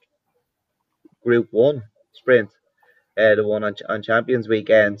first Group 1 sprint, the one on Champions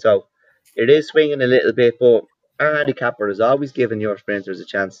Weekend. So it is swinging a little bit, but our handicapper is always giving your sprinters a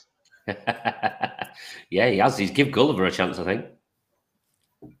chance. Yeah, he has. He's give Gulliver a chance, I think.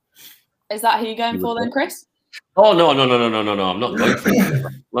 Is that who you're going for then, Chris? Oh no! I'm not going for it.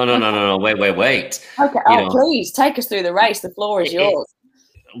 No. Wait. Okay. Please take us through the race. The floor is yours.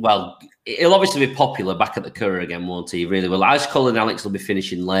 Well, he'll obviously be popular back at the Curragh again, won't he? Really well. Ice Cold and Alex will be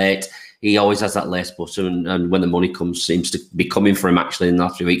finishing late. He always has that lace button, and when the money comes, seems to be coming for him actually in the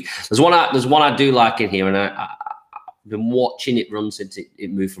last few weeks. There's one I do like in here, and I've been watching it run since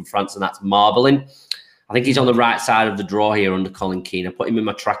it moved from France, and that's Marbling. I think he's on the right side of the draw here under Colin Keane. I put him in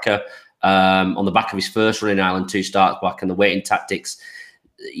my tracker on the back of his first run in Ireland, 2 starts back, and the waiting tactics,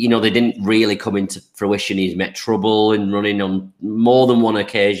 you know, they didn't really come into fruition. He's met trouble in running on more than one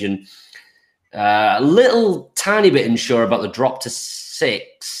occasion. A little tiny bit unsure about the drop to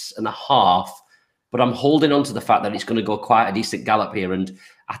 6.5, but I'm holding on to the fact that it's going to go quite a decent gallop here, and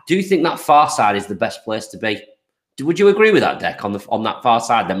I do think that far side is the best place to be. Would you agree with that, Deck, on that far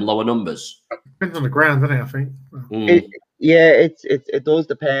side, them lower numbers? Depends on the ground, doesn't it, I think? It does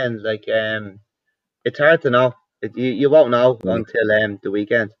depend. Like, it's hard to know. You won't know until the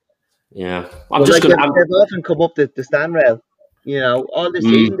weekend. Yeah. They've often come up the stand rail. You know, all this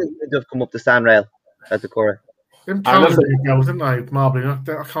season they've come up the stand rail at the Curragh. Them colours ring a bell, didn't they, Marbling? I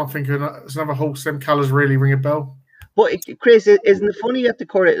can't think of there's another horse. Them colours really ring a bell. But Chris, isn't it funny at the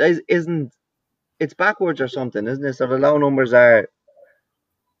Curragh? It's backwards or something, isn't it? So the low numbers are.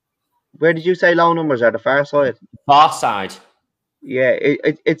 Where did you say low numbers are? The far side. Far side. Yeah,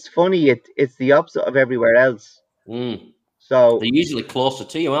 it's funny. It's the opposite of everywhere else. So they're usually closer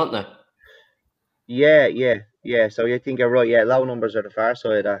to you, aren't they? Yeah. So you think you're right. Yeah, low numbers are the far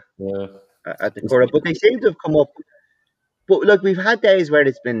side at the Curragh, but they seem to have come up. But look, we've had days where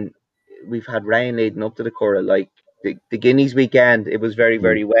we've had rain leading up to the Curragh. Like the Guineas weekend, it was very,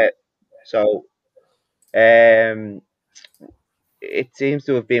 very wet. So it seems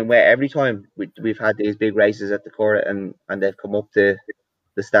to have been wet every time we've had these big races at the Curragh, and they've come up to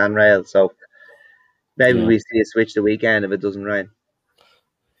the stand rail. So maybe we see a switch the weekend if it doesn't rain.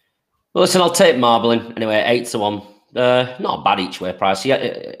 Well, listen, I'll take Marbling anyway. 8-1. Not a bad each way price.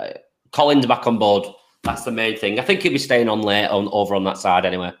 Yeah, Colin's back on board. That's the main thing. I think he'll be staying on late over on that side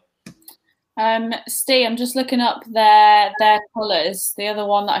anyway. Steve, I'm just looking up their colours. The other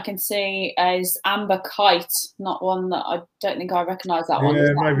one that I can see is Amber Kite, not one that I don't think I recognise that one.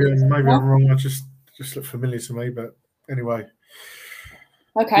 Yeah, maybe I'm wrong. I just look familiar to me, but anyway.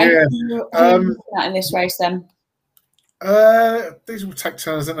 Okay. Yeah. Who are you looking at in this race then? These will take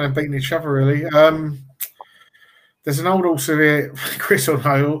turns, don't they, beating each other really. There's an old horse here, Chris will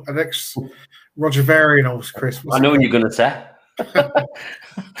know, an ex Roger Varian horse, Chris. I know what you're going to say.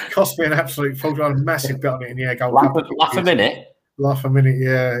 Cost me an absolute full-on massive bet on it in the air goal. Laugh a minute. Laugh a minute,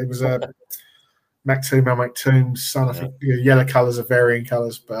 yeah. It was McTomb's son. I think yellow colours are varying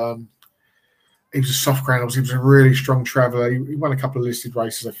colours, but he was a soft ground horse. He was a really strong traveller. He won a couple of listed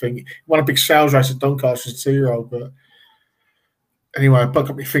races, I think. He won a big sales race at Doncaster as a 2-year-old, but anyway, I buck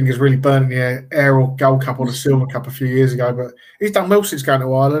up my fingers, really burning the air or Gold Cup or the Silver Cup a few years ago. But he's done well since going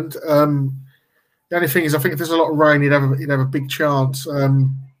to Ireland. The only thing is, I think if there's a lot of rain, he'd have a big chance.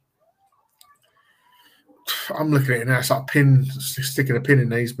 I'm looking at it now. It's like sticking a pin in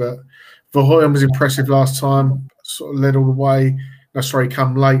these. But Verhoeven was impressive last time. Sort of led all the way. No, sorry,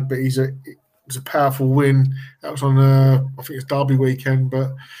 come late, but it was a powerful win. That was on I think it's Derby weekend.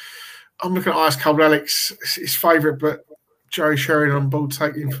 But I'm looking at Ice Cold Alex. It's his favourite, but Joe Sheridan on board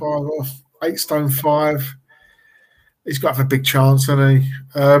taking 5 off. 8 stone 5. He's got to have a big chance, hasn't he?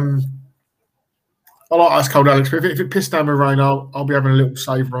 I like Ice Cold Alex, but if it pissed down the rain, I'll be having a little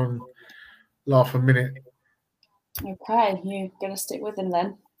saver on Laugh a Minute. Okay, you're going to stick with him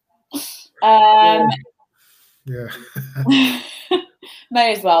then. Yeah.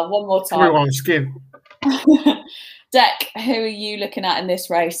 May as well. One more time. Everyone's skin. Deck, who are you looking at in this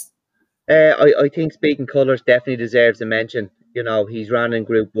race? I think Speaking Colours definitely deserves a mention. You know, he's ran in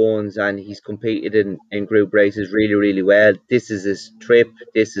Group 1s and he's competed in group races really, really well. This is his trip.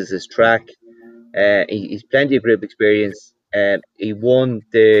 This is his track. He's plenty of group experience. He won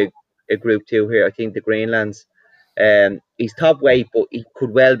the Group 2 here, I think the Greenlands. He's top weight, but he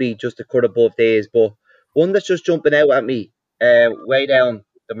could well be just a cut above these. But one that's just jumping out at me way down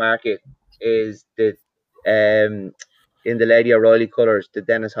the market is the in the Lady O'Reilly colours, the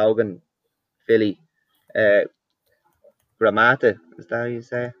Dennis Hogan filly. Gramata, is that how you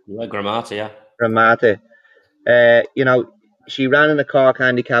say it? Yeah, Gramata, yeah. Gramata. You know, she ran in the Cork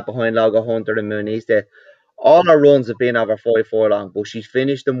handicap behind Lago Hunter and Moonista. All her runs have been over 5 furlong, but she's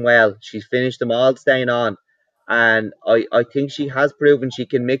finished them well. She's finished them all staying on. And I think she has proven she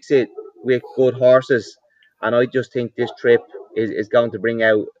can mix it with good horses. And I just think this trip is going to bring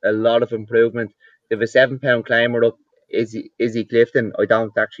out a lot of improvement. If a £7 climber up, Izzy Clifton, I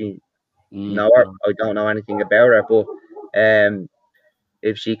don't actually know her. I don't know anything about her, but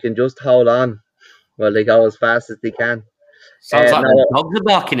if she can just hold on, well, they go as fast as they can. Sounds like the dogs are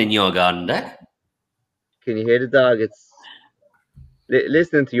barking in your garden, Deck. Can you hear the dog? It's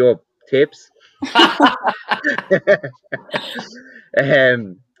listening to your tips. Yeah,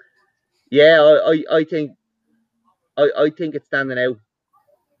 I think it's standing out,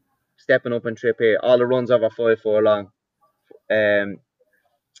 stepping up and trip here. All the runs over 5 furlong.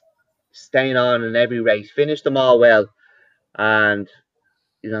 Staying on in every race, finished them all well, and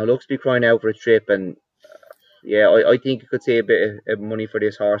looks to be crying out for a trip. And yeah, I think you could see a bit of money for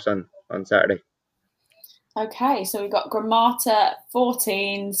this horse on Saturday. Okay, so we've got Gramata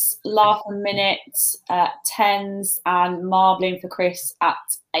 14s, Laugh a Minute 10s, and Marbling for Chris at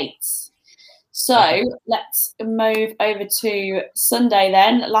 8s. So let's move over to Sunday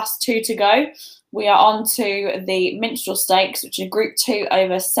then. Last 2 to go. We are on to the Minstrel Stakes, which is Group 2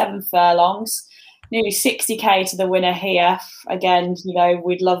 over 7 furlongs. Nearly 60k to the winner here. Again,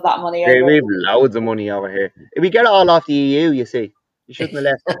 we'd love that money. Yeah, we have loads of money over here. If we get it all off the EU, you see, you shouldn't have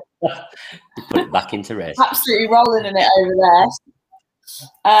left. You put it back into race. Absolutely rolling in it over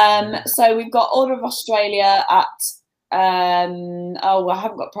there. So we've got Order of Australia at. I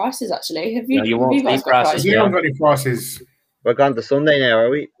haven't got prices actually. Have you? No, you have you guys got prices? We haven't got any prices. We're gone to Sunday now, are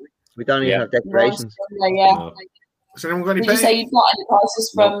we? We don't even have decorations. Sunday, yeah. No. Has anyone got any? Did you say you've got any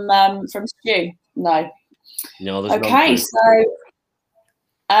prices from Stu? No. No, there's Okay, no so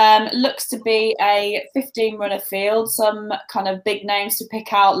looks to be a 15-runner field. Some kind of big names to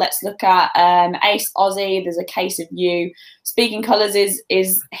pick out. Let's look at Ace Aussie. There's a Case of You. Speaking Colours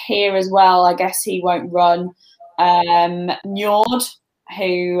is here as well. I guess he won't run. Njord,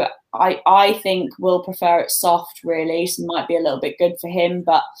 who I think will prefer it soft, really. So might be a little bit good for him,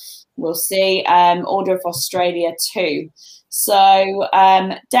 but we'll see. Order of Australia 2. So,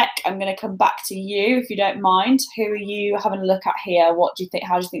 Deck, I'm going to come back to you if you don't mind. Who are you having a look at here? What do you think?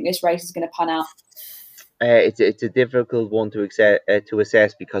 How do you think this race is going to pan out? It's a difficult one to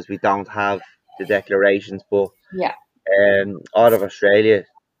assess because we don't have the declarations. But yeah, out of Australia,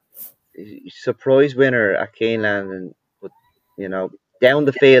 surprise winner at Keeneland, and down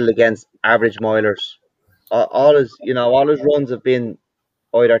the field against average milers. All his runs have been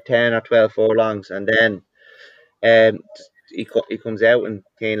either 10 or 12 furlongs, and then he comes out in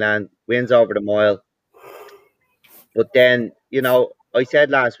Keeneland, wins over the mile. But then, I said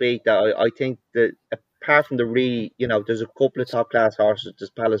last week that I think that apart from the there's a couple of top class horses,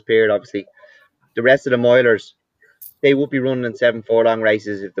 there's Palace Pier, obviously. The rest of the milers, they would be running in 7 furlong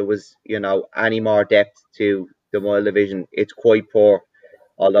races if there was, any more depth to the mile division. It's quite poor,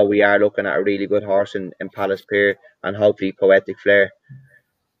 although we are looking at a really good horse in Palace Pier and hopefully Poetic Flare.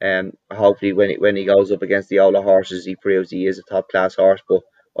 Hopefully when he goes up against the older horses, he proves he is a top class horse. But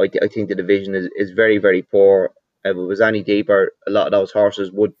I think the division is very, very poor. If it was any deeper, a lot of those horses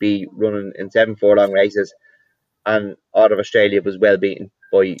would be running in 7 furlong races, and Out of Australia was well beaten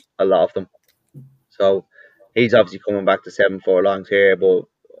by a lot of them. So he's obviously coming back to 7 furlongs here, but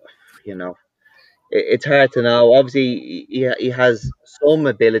it's hard to know. Obviously, he has some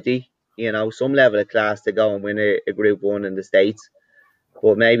ability, some level of class to go and win a Group 1 in the States.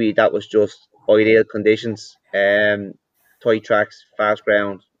 But maybe that was just ideal conditions. Tight tracks, fast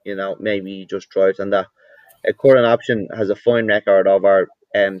ground, maybe he just thrives on that. A current option has a fine record over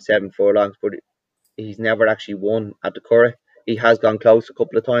 7 furlongs, but he's never actually won at the Curragh. He has gone close a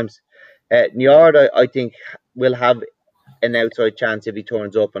couple of times. Niord, I think, will have an outside chance if he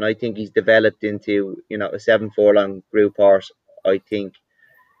turns up, and I think he's developed into a 7 furlong group horse. I think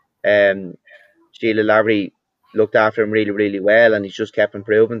Sheila Lavery looked after him really, really well, and he's just kept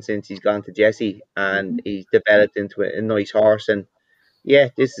improving since he's gone to Jesse, and he's developed into a nice horse. And yeah,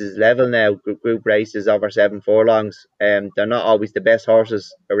 this is level now. Group races over 7 furlongs. They're not always the best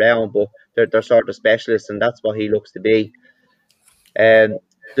horses around, but they're sort of specialists, and that's what he looks to be.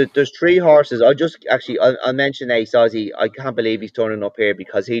 There's 3 horses. I'll mention Ace Aussie. I can't believe he's turning up here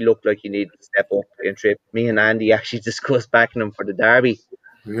because he looked like he needed to step up in trip. Me and Andy actually discussed backing him for the Derby.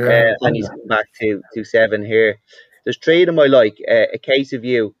 Yeah, and he's come back to 7 here. There's 3 of them I like. A Case of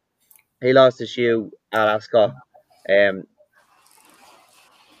You. He lost his shoe at Ascot.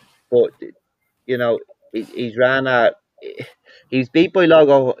 But he's ran he's beat by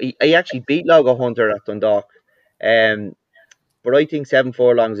Logo. He actually beat Logo Hunter at Dundalk. But I think 7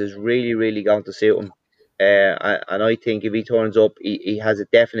 furlongs is really, really going to suit him. And I think if he turns up, he has a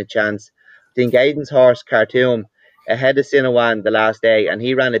definite chance. I think Aidan's horse, Khartoum, ahead of Sinawan the last day, and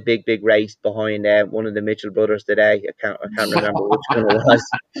he ran a big, big race behind one of the Mitchell brothers today. I can't remember which one it was.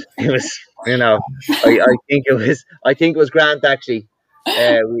 It was, I think it was Grant actually.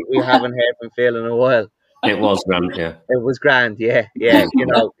 We haven't heard from Phil in a while. It was Grant, yeah. It was Grant, yeah.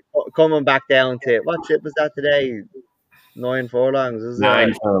 Coming back down to what trip was that today? 9 furlongs, isn't it?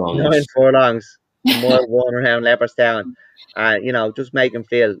 9 furlongs. 9 furlongs. More one around Leopardstown, and just make him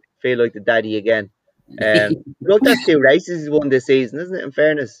feel like the daddy again. Look, that's 2 races he's won this season, isn't it? In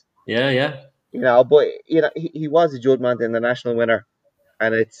fairness, yeah. But he was a Juddmonte International winner,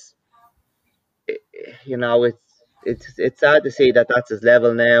 and it's sad to see that that's his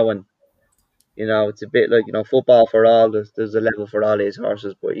level now, and it's a bit like football for all. There's a level for all these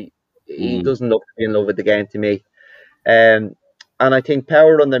horses, but he doesn't look to be in love with the game to me. And I think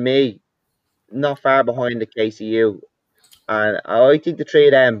Power Under Me, not far behind the KCU, and I think the 3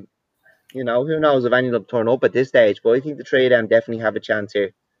 of them, who knows if any of them turn up at this stage, but I think the 3 of them definitely have a chance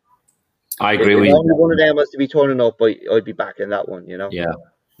here. I agree with you. If only one of them was to be turning up, I'd be backing that one,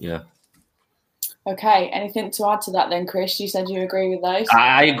 Yeah. Okay, anything to add to that then, Chris? You said you agree with those.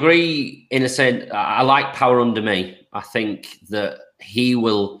 I agree in a sense. I like Power Under Me. I think that he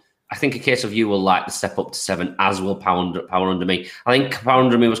will. I think A Case of You will like the step up to 7, as will Power Under Me. I think Power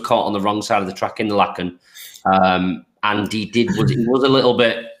Under Me was caught on the wrong side of the track in the Lacken, and he was a little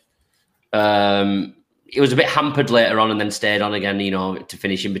bit. It was a bit hampered later on, and then stayed on again. To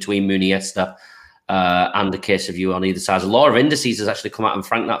finish in between Muniesta and A Case of You on either side. The law of indices has actually come out and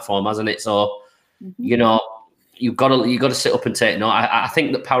franked that form, hasn't it? So you've got to sit up and take note. I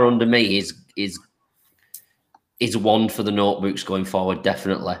think that Power Under Me is one for the notebooks going forward,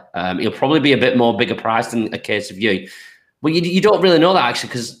 definitely. He'll probably be a bit more bigger price than A Case of You. Well, you don't really know that, actually,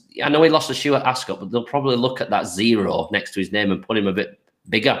 because I know he lost a shoe at Ascot, but they'll probably look at that 0 next to his name and put him a bit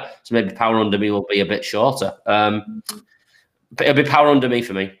bigger. So maybe Power Under Me will be a bit shorter. But it'll be Power Under Me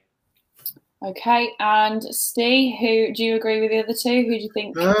for me. Okay, and Steve, do you agree with the other 2? Who do you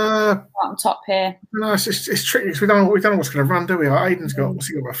think on top here? No, it's tricky because we don't know what's going to run, do we? Aidan's got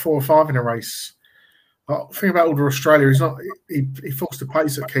about 4 or 5 in a race. The thing about Older Australia, he forced the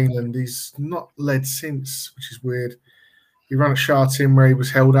pace at Keeneland. He's not led since, which is weird. He ran at Shartin where he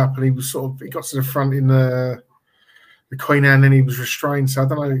was held up, and he got to the front in the Queen Anne, and he was restrained. So I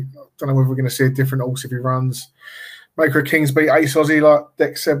don't know whether we're going to see a different horse if he runs. Maker of Kings beat Ace Aussie, like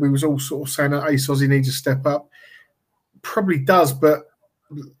Dex said. We was all sort of saying that Ace Aussie needs to step up. Probably does, but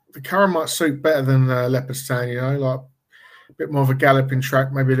the Curragh might suit better than Leopardstown. Like a bit more of a galloping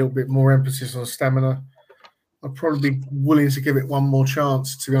track, maybe a little bit more emphasis on stamina. I'd probably be willing to give it one more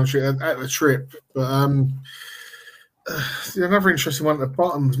chance, to be honest with you, at the trip. But another interesting one at the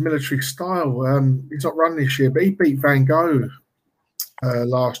bottom was Military Style. He's not run this year, but he beat Van Gogh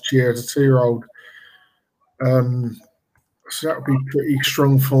last year as a 2-year-old. So that would be pretty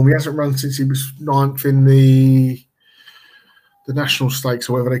strong for him. He hasn't run since he was 9th in the National Stakes,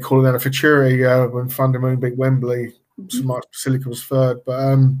 or whatever they call it now, the Futurity, when Thunder Moon beat Wembley. St Mark's Basilica was 3rd.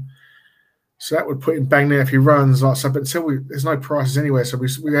 But so that would put him bang there if he runs. Like so, but until there's no prices anywhere, so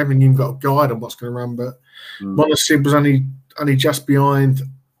we haven't even got a guide on what's going to run. But Monosib was only just behind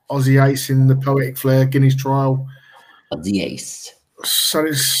Aussie Ace in the Poetic Flare, Guineas Trial. Aussie Ace. So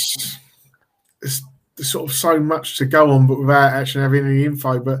it's there's sort of so much to go on, but without actually having any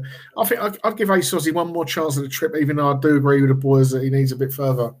info. But I think I'd give Ace Aussie one more chance at the trip, even though I do agree with the boys that he needs a bit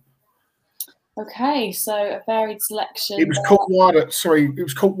further. Okay, so a varied selection. It was caught wide at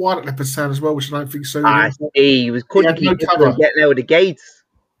Leopardstown as well, which I don't think so. He couldn't keep up with him getting out of the gates.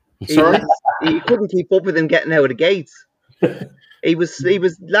 Sorry, he couldn't keep up with him getting out of the gates. He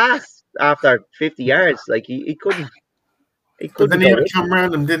was last after 50 yards. Like he couldn't. But then he had to come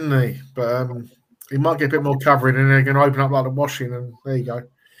round them, didn't he? But he might get a bit more covering, and they're going to open up like the washing, and there you go.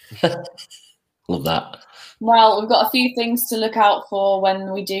 Love that. Well, we've got a few things to look out for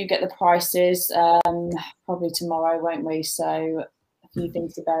when we do get the prices. Probably tomorrow, won't we? So a few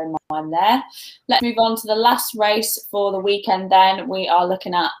things to bear in mind there. Let's move on to the last race for the weekend then. We are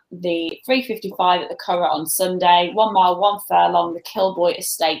looking at the 355 at the Curragh on Sunday. 1 mile, 1 furlong, the Kilboy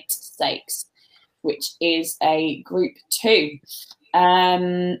Estate Stakes, which is a Group 2.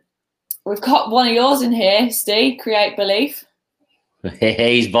 We've got one of yours in here, Steve, Create Belief.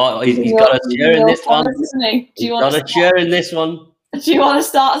 He's got a share in this one. Isn't he? He's got a share in this one. Do you want to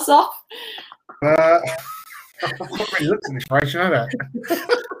start us off? I've not really looked at this race, you know that.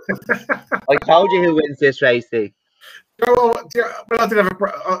 I told you who wins this race, Steve. Well, I did have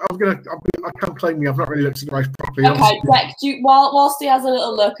I can't claim me. I've not really looked at the race properly. Okay, Beck. Whilst he has a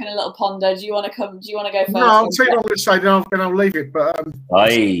little look and a little ponder, do you want to go first? No, I'll tell you what I'm going to say. Then I'll leave it. But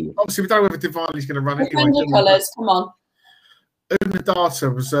Aye. obviously, we don't know whether Divinely's going to run it. Anyway, colours. Come on.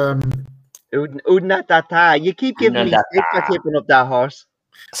 Udnadata was Udnadata. You keep giving me stick for tipping up that horse.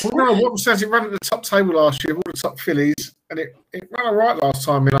 Well, no, what says it ran at the top table last year, all the top fillies, and it ran all right last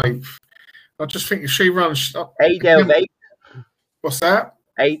time in 8th. I just think if she runs 8 out of 8. What's that?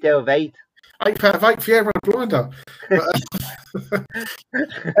 8 out of 8. 8 out of 8. Yeah, run a blinder.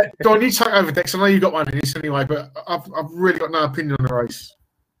 Go on, you take over, Dex. I know you got one in this anyway, but I've really got no opinion on the race.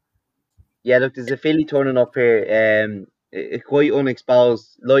 Yeah, look, there's a filly turning up here. A quite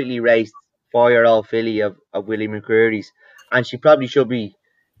unexposed, lightly raced 4-year-old filly of Willie McCreary's, and she probably should be.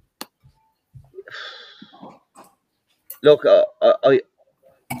 Look, I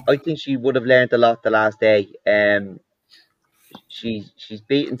think she would have learned a lot the last day. She's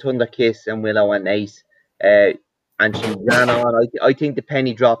beaten Thunder Kiss and Willow and Ace, and she ran on. I think the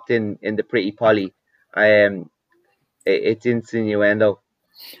penny dropped in the Pretty Polly. It's Insinuendo.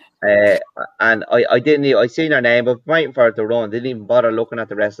 And I seen her name, but waiting for her to run. Didn't even bother looking at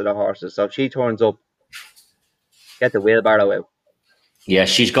the rest of the horses. So if she turns up, get the wheelbarrow out. Yeah,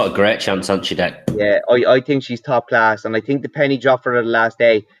 she's got a great chance, hasn't she, Deck? Yeah, I think she's top class, and I think the penny dropped for her the last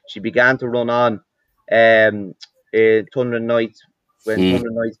day. She began to run on Thunder Knights when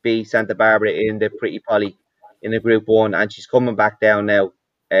Thunder Knights beat Santa Barbara in the Pretty Polly in the Group 1, and she's coming back down now.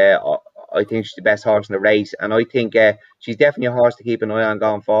 I think she's the best horse in the race, and I think she's definitely a horse to keep an eye on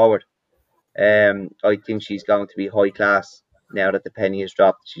going forward. I think she's going to be high class now that the penny has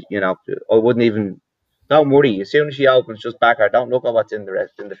dropped. I wouldn't even. Don't worry. As soon as she opens, just back her. Don't look at what's in the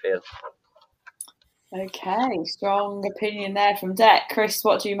rest in the field. Okay, strong opinion there from Deck. Chris,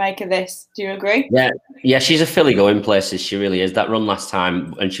 what do you make of this? Do you agree? Yeah, she's a filly going places. She really is. That run last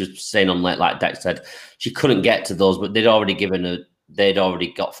time, and she was staying on late, like Deck said, she couldn't get to those, but they'd already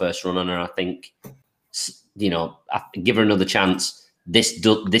got first run on her. I think, give her another chance. This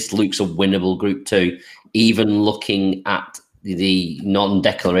looks a winnable Group 2. Even looking at the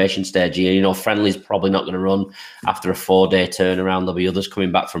non-declaration stage here, Friendly's probably not going to run after a 4-day turnaround. There'll be others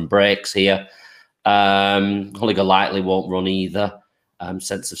coming back from breaks here. Holy Golightly won't run either.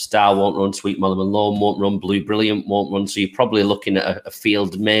 Sense of Style won't run. Sweet Mother Malone won't run. Blue Brilliant won't run. So you're probably looking at a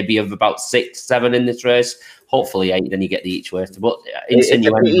field maybe of about 6, 7 in this race. Hopefully 8. Then you get the each way. But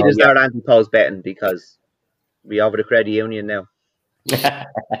Insinuendo, he does not anti-post betting because we over the credit union now.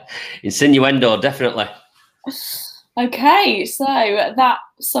 Insinuendo, definitely. Okay, so that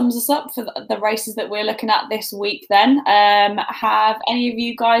sums us up for the races that we're looking at this week then. Have any of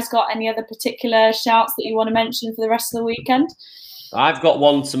you guys got any other particular shouts that you want to mention for the rest of the weekend? I've got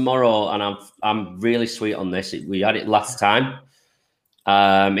one tomorrow, and I'm really sweet on this. We had it last time.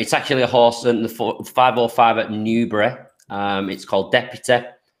 It's actually a horse in the 505 at Newbury. It's called Deputy.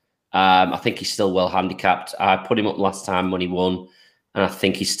 I think he's still well handicapped. I put him up last time when he won, and I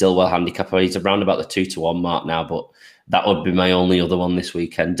think he's still well handicapped. He's around about the 2-1 mark now, but that would be my only other one this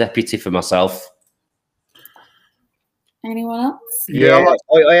weekend. Deputy for myself. Anyone else? Yeah,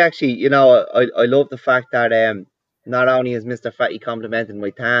 I actually, I love the fact that not only is Mr. Fatty complimenting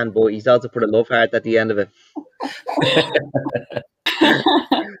my tan, but he's also put a love heart at the end of it.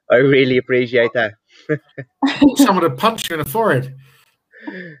 I really appreciate that. Someone would punch you in the forehead.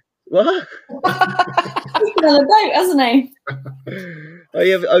 What? He's been on a boat, hasn't he?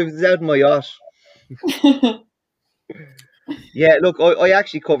 I was out in my yacht. Yeah, look, I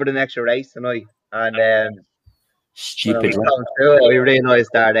actually covered an extra race tonight, and Stupid. I realised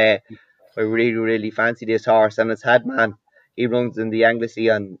that I really fancy this horse, and it's Headman. He runs in the Anglesey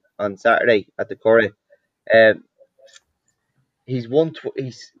on Saturday at the Curragh. He's won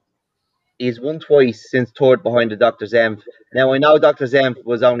twice since third behind the Dr. Zemf. Now I know Dr. Zemf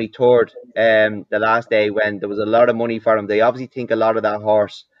was only third the last day when there was a lot of money for him. They obviously think a lot of that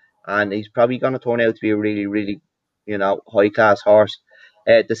horse, and he's probably going to turn out to be a really, really, high class horse.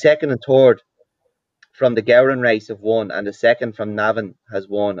 The second and third from the Gowran race have won, and the second from Navan has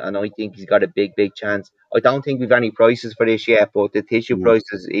won, and I think he's got a big chance. I don't think we've any prices for this yet, but the tissue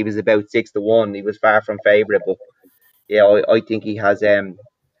prices, he was about 6-1. He was far from favourite, but yeah, I think he has.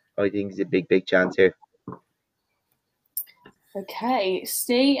 I think he's a big chance here. Okay,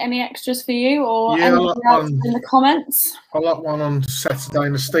 Steve, any extras for you or Yeah, anything else in the comments? I like one on Saturday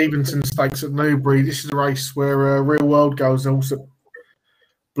in the Stevenson Stakes at Newbury. This is a race where Real World goes and also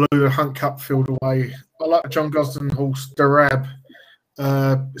blew the Hunt Cup field away. I like the John Gosden horse, Darab.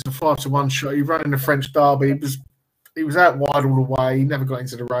 It's a 5-1 shot. He ran in the French Derby. He was out wide all the way. He never got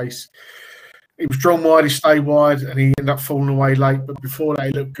into the race. He was drawn wide, he stayed wide, and he ended up falling away late. But before that,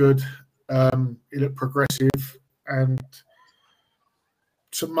 he looked good. He looked progressive. And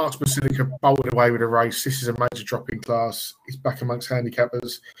St Mark's Basilica bolted away with the race. This is a major drop in class. He's back amongst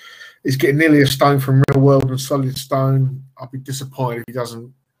handicappers. He's getting nearly a stone from Real World and Solid Stone. I'll be disappointed if he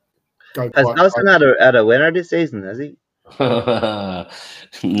doesn't go Has quite Nelson had a winner this season, has he?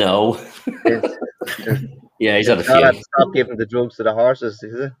 No. Yeah, he's had a few. Stop giving the drugs to the horses,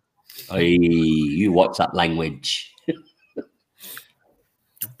 is it? You watch that language.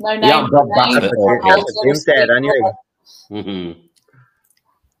 No name. Yeah, That's what Jim said anyway. Mm-hmm.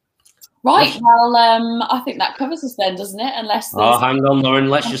 Right, well, I think that covers us then, doesn't it? Unless there's... Oh, hang on, Lauren.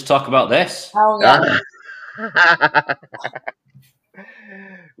 Let's just talk about this. Oh, yeah.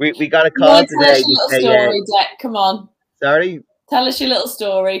 we got a call Tell us today. your little story, Jack. Come on. Sorry? Tell us your little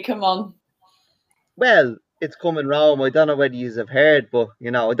story. Come on. Well, it's coming Rome. I don't know whether you have heard, but,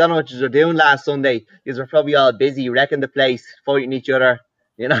 I don't know what you were doing last Sunday. You were probably all busy, wrecking the place, fighting each other.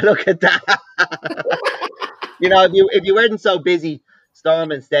 Look at that. If you weren't so busy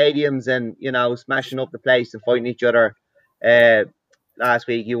storming stadiums and, smashing up the place and fighting each other last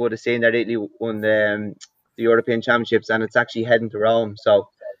week, you would have seen that Italy won the European Championships, and it's actually heading to Rome. So,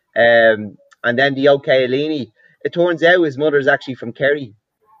 and then the OK Alini, it turns out his mother's actually from Kerry.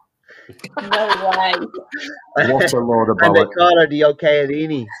 No way. What a load of And they bollocks. call her the OK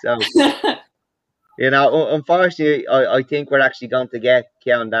Alini. So, unfortunately, I think we're actually going to get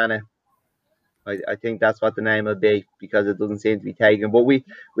Kiandana. I think that's what the name will be, because it doesn't seem to be taken. But we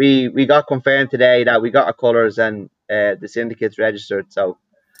got confirmed today that we got our colours and the syndicate's registered. So,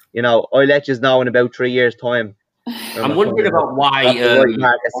 I'll let you know in about 3 years' time. I'm wondering about why.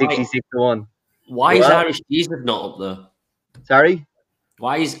 66-1. Why is Irish Jesus not up there? Sorry?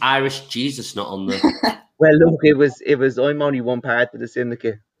 Why is Irish Jesus not on there? Well, look, it was. I'm only one part of the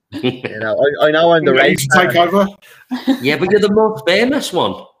syndicate. I know I'm the race. Take over. Yeah, but you're the most famous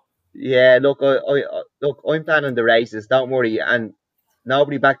one. Yeah, look, I'm planning the races. Don't worry, and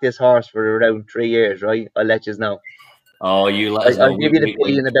nobody backed this horse for around 3 years, right? I'll let you know. Oh, you let us know. I'll give you the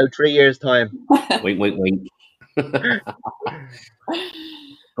plea in about 3 years' time. Wink, wink, wink.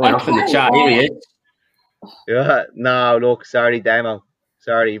 Going off in the chat, here he is. Yeah, no, look, sorry, Demo,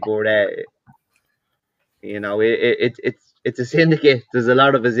 sorry, but it's a syndicate. There's a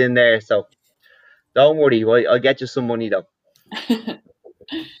lot of us in there, so don't worry. I'll get you some money though.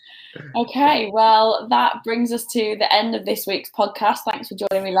 Okay, well, that brings us to the end of this week's podcast. Thanks for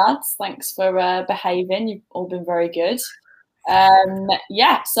joining me, lads. Thanks for behaving. You've all been very good.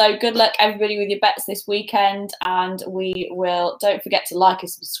 So good luck, everybody, with your bets this weekend. And don't forget to like and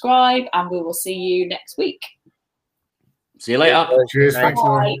subscribe, and we will see you next week. See you later. Cheers. Thanks.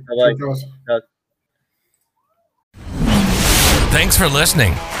 Bye. Bye. Thanks for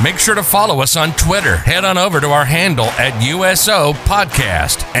listening. Make sure to follow us on Twitter. Head on over to our handle at USO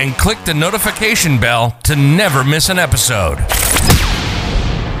Podcast and click the notification bell to never miss an episode.